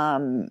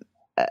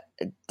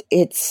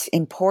it's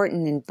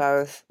important in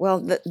both.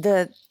 Well,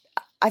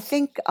 I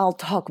think I'll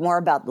talk more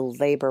about the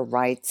labor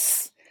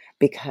rights,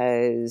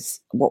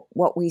 because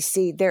what we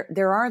see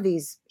there are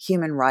these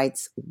human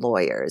rights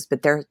lawyers,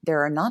 but there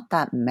are not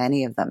that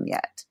many of them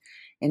yet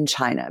in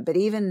China. But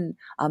even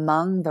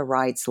among the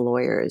rights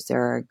lawyers,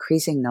 there are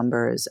increasing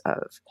numbers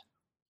of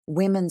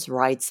women's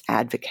rights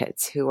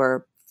advocates who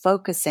are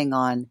focusing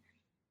on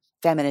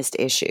feminist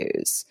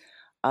issues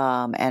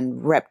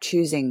and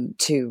choosing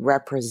to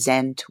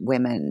represent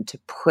women, to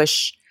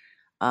push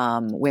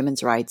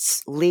women's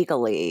rights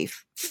legally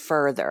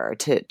further,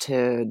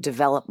 to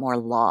develop more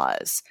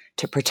laws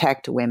to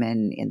protect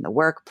women in the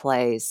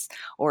workplace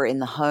or in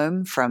the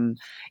home from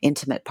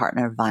intimate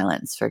partner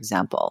violence, for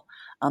example.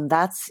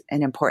 That's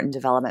an important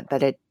development,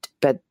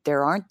 but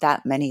there aren't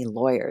that many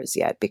lawyers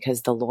yet,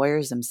 because the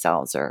lawyers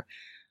themselves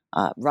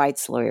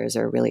rights lawyers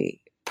are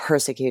really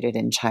persecuted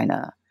in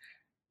China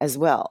as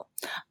well.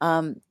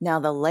 Now,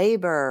 the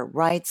labor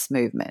rights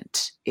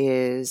movement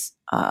is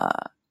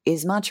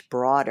much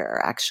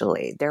broader,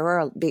 actually.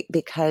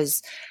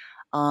 Because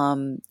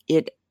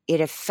it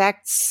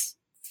affects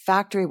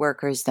factory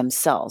workers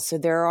themselves. So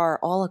there are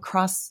all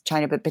across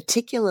China, but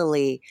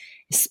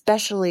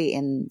especially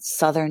in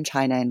southern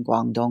China in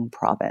Guangdong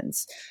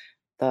province,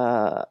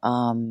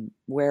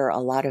 where a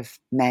lot of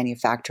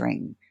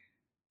manufacturing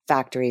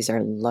factories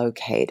are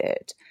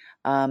located.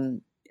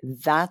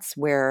 That's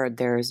where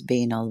there's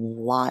been a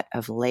lot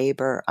of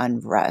labor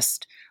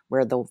unrest,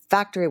 where the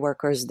factory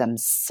workers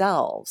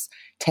themselves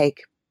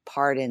take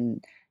part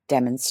in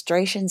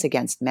demonstrations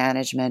against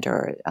management,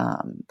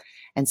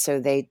 and so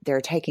they're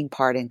taking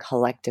part in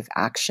collective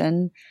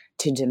action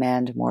to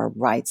demand more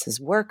rights as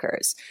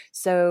workers.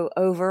 So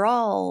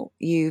overall,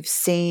 you've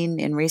seen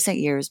in recent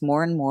years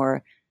more and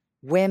more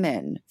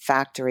women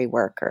factory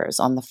workers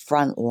on the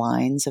front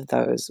lines of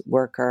those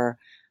worker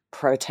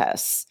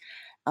protests.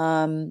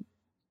 And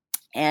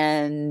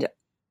in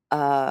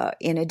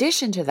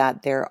addition to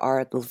that, there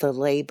are the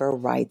labor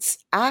rights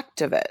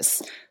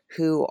activists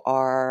who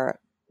are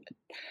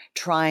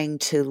trying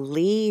to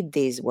lead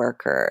these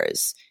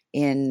workers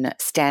in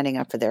standing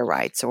up for their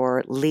rights,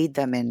 or lead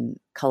them in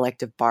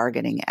collective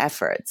bargaining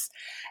efforts.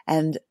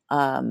 And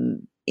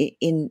on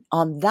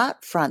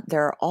that front,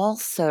 there's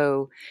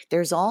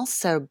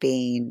also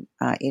been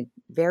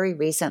very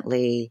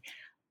recently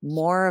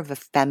more of a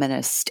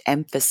feminist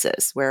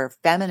emphasis, where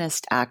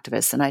feminist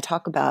activists, and I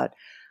talk about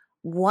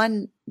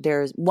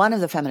there's one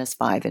of the Feminist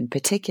Five in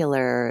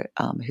particular,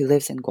 who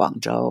lives in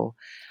Guangzhou,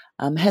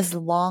 has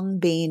long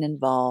been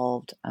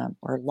involved,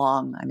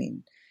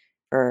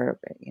 for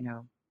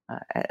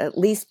at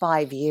least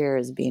 5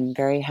 years, been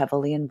very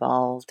heavily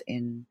involved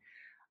in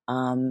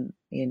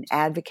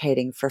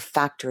advocating for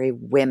factory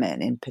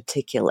women in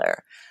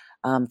particular,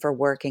 for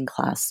working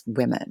class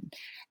women.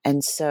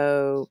 And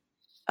so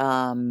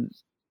in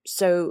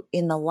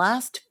the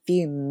last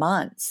few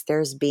months,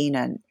 there's been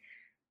a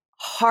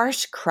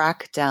harsh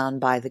crackdown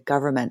by the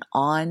government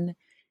on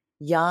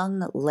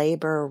young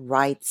labor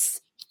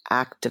rights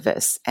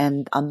activists.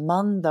 And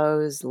among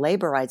those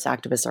labor rights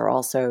activists are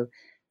also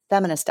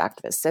feminist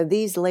activists. So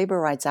these labor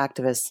rights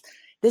activists,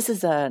 this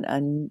is a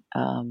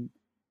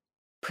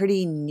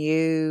pretty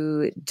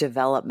new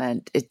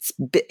development.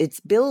 It's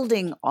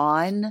building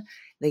on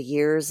the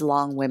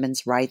years-long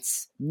women's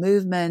rights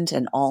movement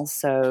and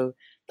also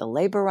the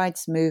labor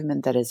rights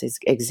movement that has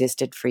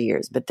existed for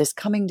years. But this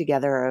coming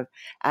together of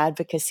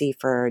advocacy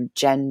for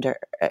gender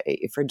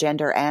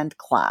and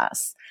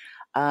class.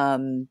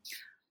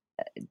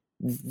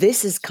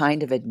 This is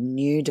kind of a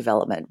new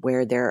development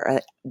where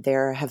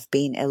there have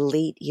been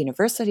elite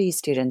university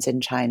students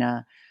in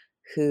China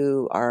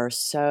who are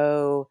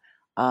so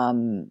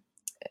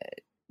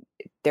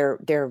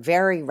they're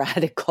very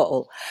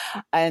radical,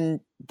 and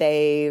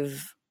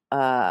they've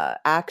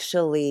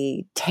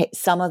actually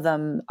some of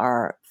them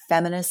are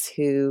feminists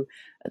who,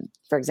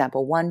 for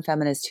example, one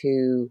feminist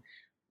who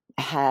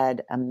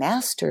had a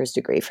master's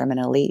degree from an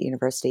elite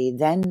university,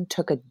 then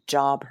took a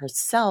job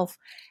herself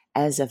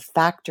as a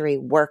factory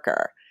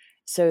worker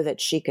so that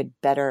she could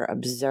better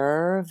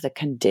observe the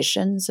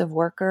conditions of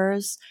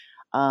workers,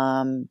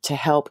 to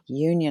help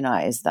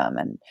unionize them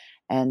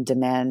and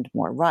demand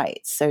more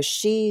rights. So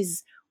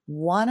she's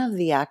one of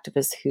the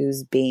activists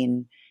who's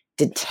been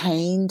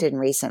detained in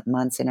recent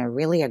months in a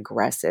really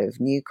aggressive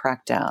new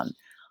crackdown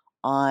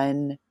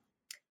on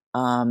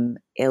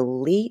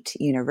elite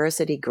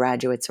university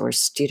graduates or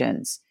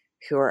students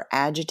who are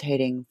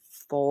agitating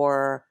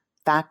for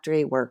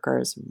factory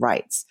workers'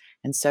 rights.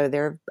 And so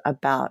there are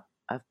about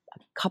a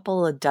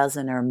couple of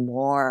dozen or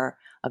more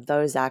of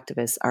those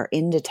activists are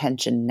in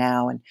detention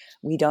now, and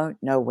we don't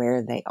know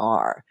where they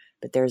are.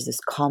 But there's this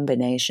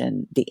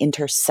combination, the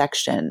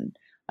intersection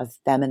of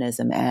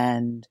feminism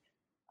and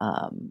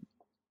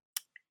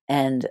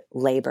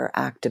labor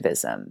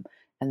activism,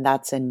 and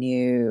that's a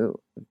new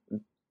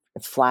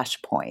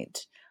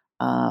flashpoint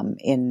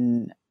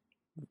in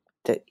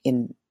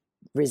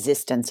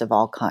resistance of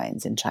all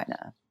kinds in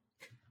China.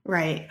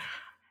 Right.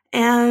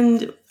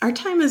 And our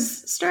time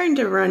is starting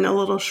to run a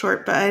little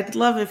short, but I'd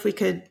love if we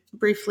could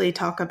briefly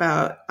talk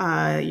about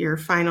your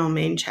final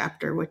main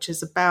chapter, which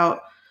is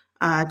about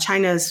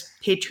China's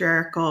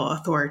patriarchal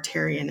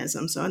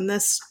authoritarianism. So in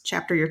this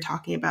chapter, you're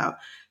talking about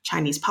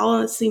Chinese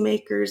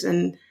policymakers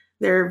and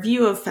their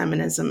view of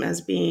feminism as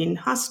being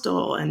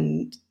hostile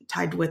and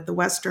tied with the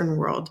Western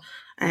world,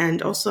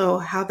 and also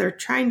how they're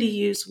trying to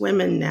use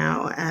women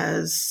now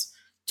as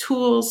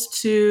tools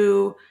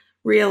to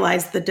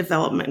realize the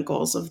development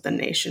goals of the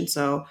nation.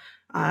 So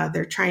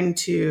they're trying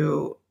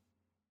to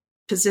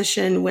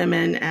position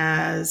women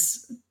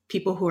as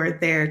people who are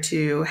there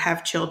to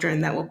have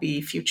children that will be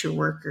future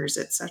workers,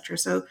 etc.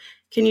 So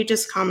can you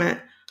just comment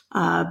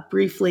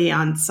briefly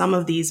on some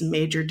of these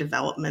major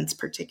developments,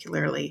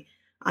 particularly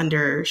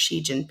under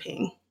Xi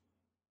Jinping?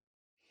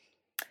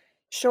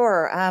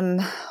 Sure.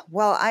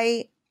 Well,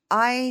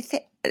 I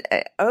think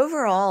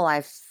overall,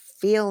 I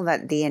feel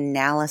that the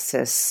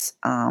analysis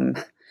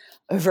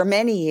over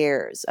many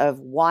years of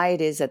why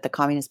it is that the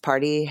Communist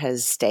Party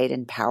has stayed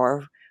in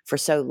power for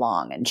so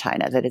long in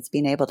China, that it's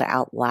been able to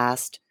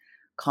outlast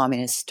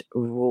communist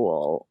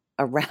rule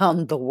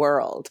around the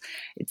world.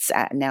 It's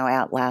now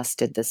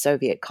outlasted the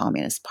Soviet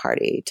Communist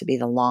Party to be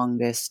the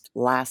longest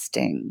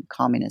lasting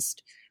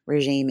communist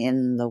regime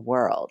in the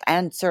world,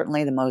 and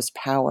certainly the most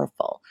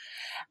powerful.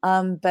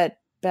 But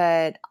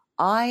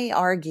I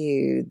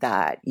argue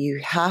that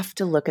you have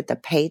to look at the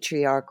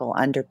patriarchal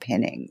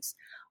underpinnings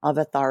of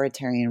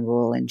authoritarian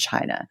rule in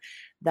China,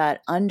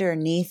 that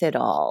underneath it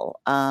all,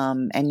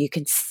 and you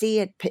can see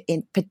it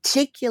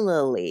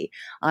particularly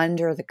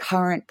under the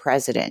current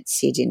president,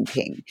 Xi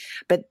Jinping,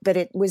 but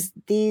it was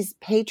these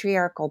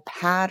patriarchal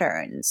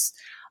patterns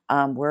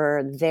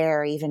were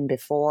there even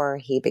before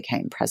he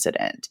became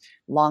president,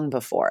 long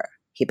before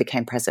he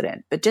became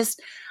president. But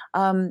just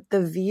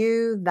the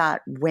view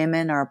that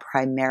women are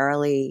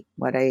primarily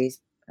what I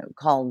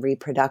call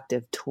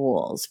reproductive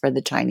tools for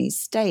the Chinese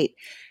state,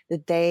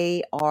 that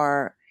they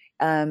are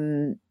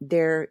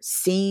they're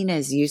seen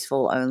as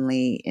useful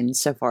only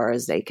insofar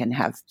as they can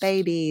have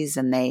babies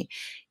and they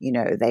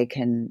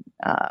can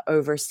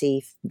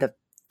oversee the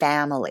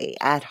family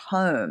at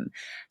home.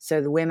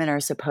 So the women are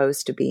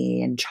supposed to be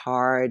in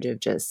charge of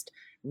just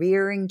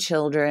rearing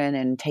children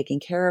and taking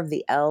care of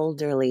the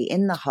elderly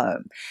in the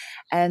home.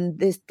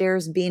 And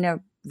there's been a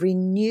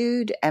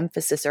renewed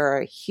emphasis or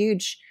a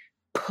huge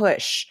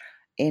push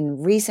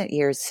in recent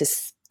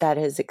years that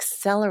has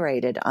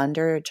accelerated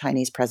under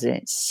Chinese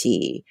President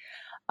Xi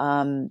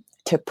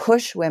to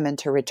push women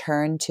to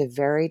return to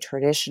very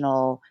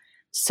traditional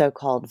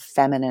so-called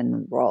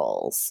feminine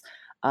roles,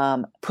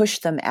 push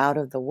them out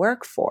of the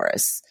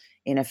workforce,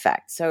 in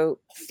effect. So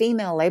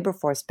female labor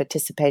force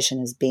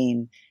participation has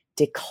been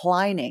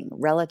declining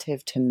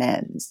relative to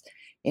men's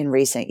in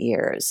recent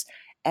years.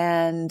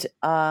 And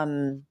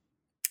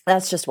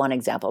that's just one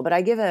example. But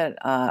I give a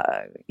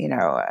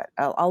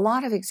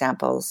lot of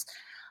examples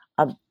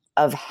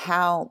of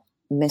how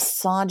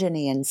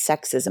misogyny and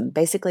sexism,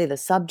 basically the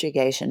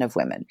subjugation of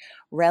women,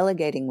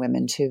 relegating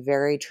women to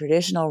very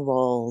traditional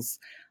roles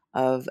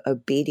of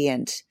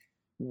obedient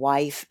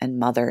wife and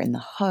mother in the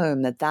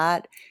home,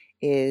 that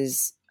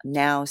is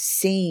now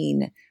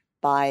seen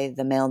by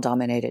the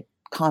male-dominated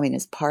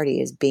Communist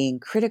Party as being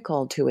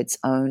critical to its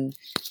own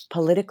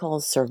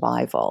political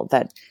survival.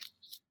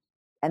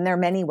 And there are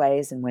many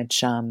ways in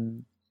which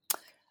you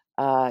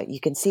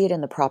can see it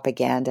in the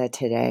propaganda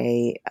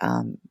today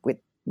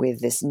with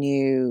this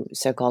new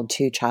so-called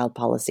two-child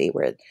policy,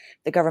 where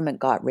the government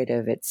got rid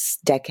of its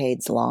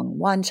decades-long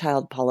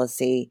one-child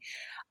policy,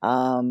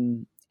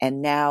 and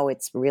now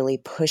it's really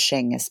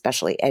pushing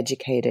especially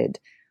educated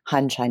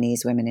Han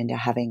Chinese women into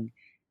having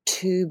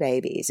two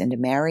babies, into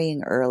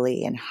marrying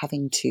early and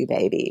having two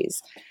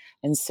babies.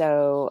 And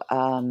so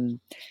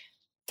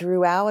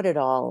throughout it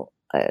all,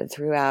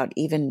 throughout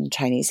even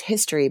Chinese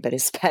history, but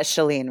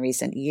especially in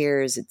recent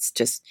years, it's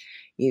just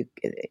you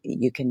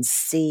can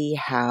see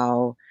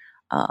how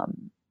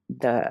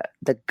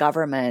the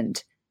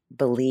government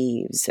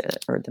believes,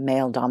 or the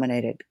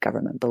male-dominated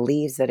government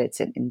believes, that it's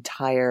an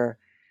entire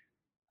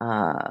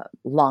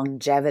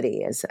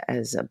longevity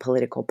as a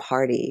political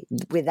party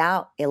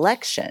without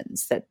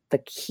elections, that the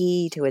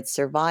key to its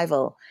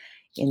survival,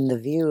 in the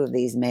view of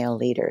these male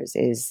leaders,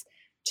 is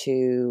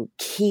to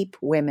keep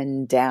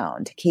women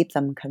down, to keep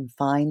them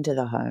confined to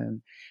the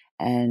home,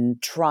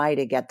 and try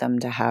to get them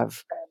to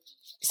have,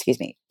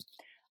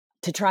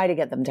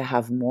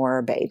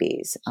 more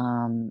babies.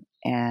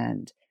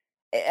 And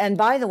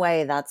by the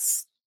way,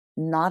 that's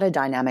not a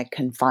dynamic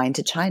confined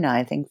to China.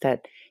 I think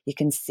that you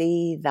can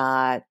see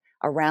that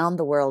around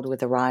the world with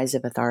the rise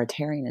of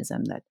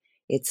authoritarianism, that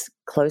it's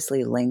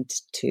closely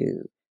linked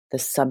to the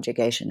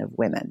subjugation of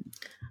women.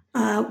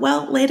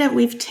 Well, Leda,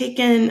 we've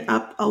taken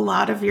up a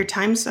lot of your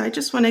time, so I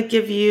just want to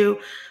give you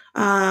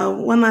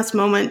one last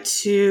moment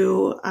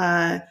to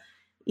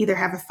either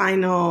have a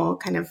final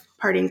kind of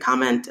parting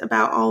comment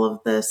about all of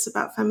this,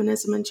 about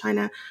feminism in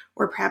China,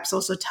 or perhaps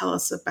also tell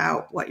us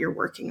about what you're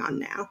working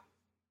on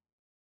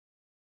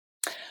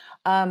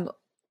now.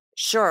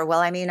 Sure. Well,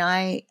 I mean,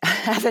 I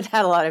haven't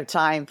had a lot of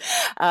time.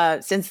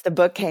 Since the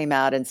book came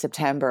out in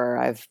September,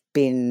 I've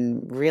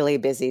been really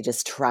busy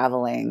just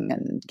traveling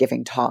and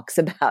giving talks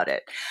about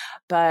it.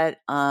 But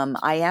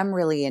I am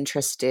really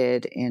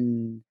interested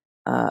in,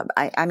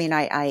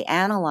 I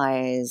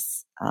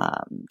analyze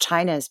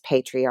China's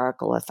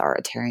patriarchal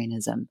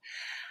authoritarianism.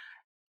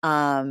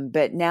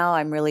 But now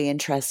I'm really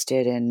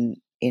interested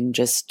in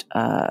just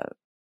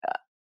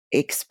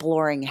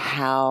exploring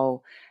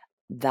how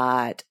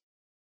that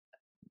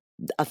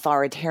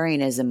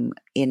authoritarianism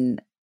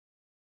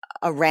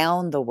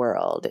around the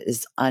world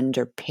is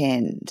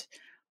underpinned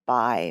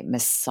by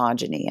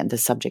misogyny and the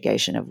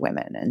subjugation of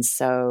women. And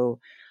so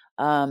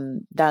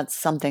that's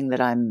something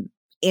that I'm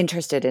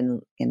interested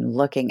in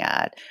looking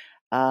at.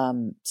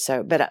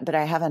 But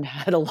I haven't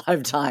had a lot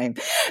of time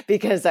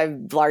because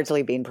I've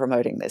largely been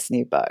promoting this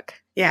new book.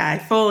 Yeah, I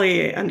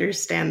fully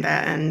understand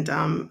that. And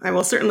I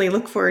will certainly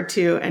look forward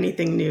to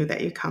anything new that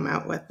you come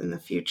out with in the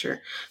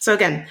future. So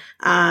again,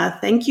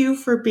 thank you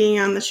for being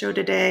on the show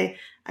today.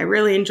 I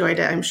really enjoyed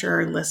it. I'm sure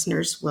our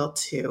listeners will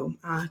too.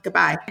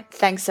 Goodbye.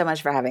 Thanks so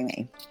much for having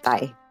me.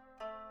 Bye.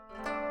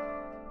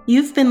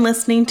 You've been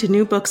listening to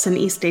New Books in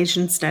East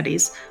Asian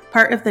Studies,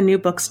 part of the New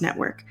Books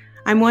Network.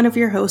 I'm one of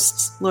your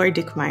hosts, Lori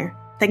Dickmeyer.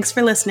 Thanks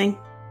for listening.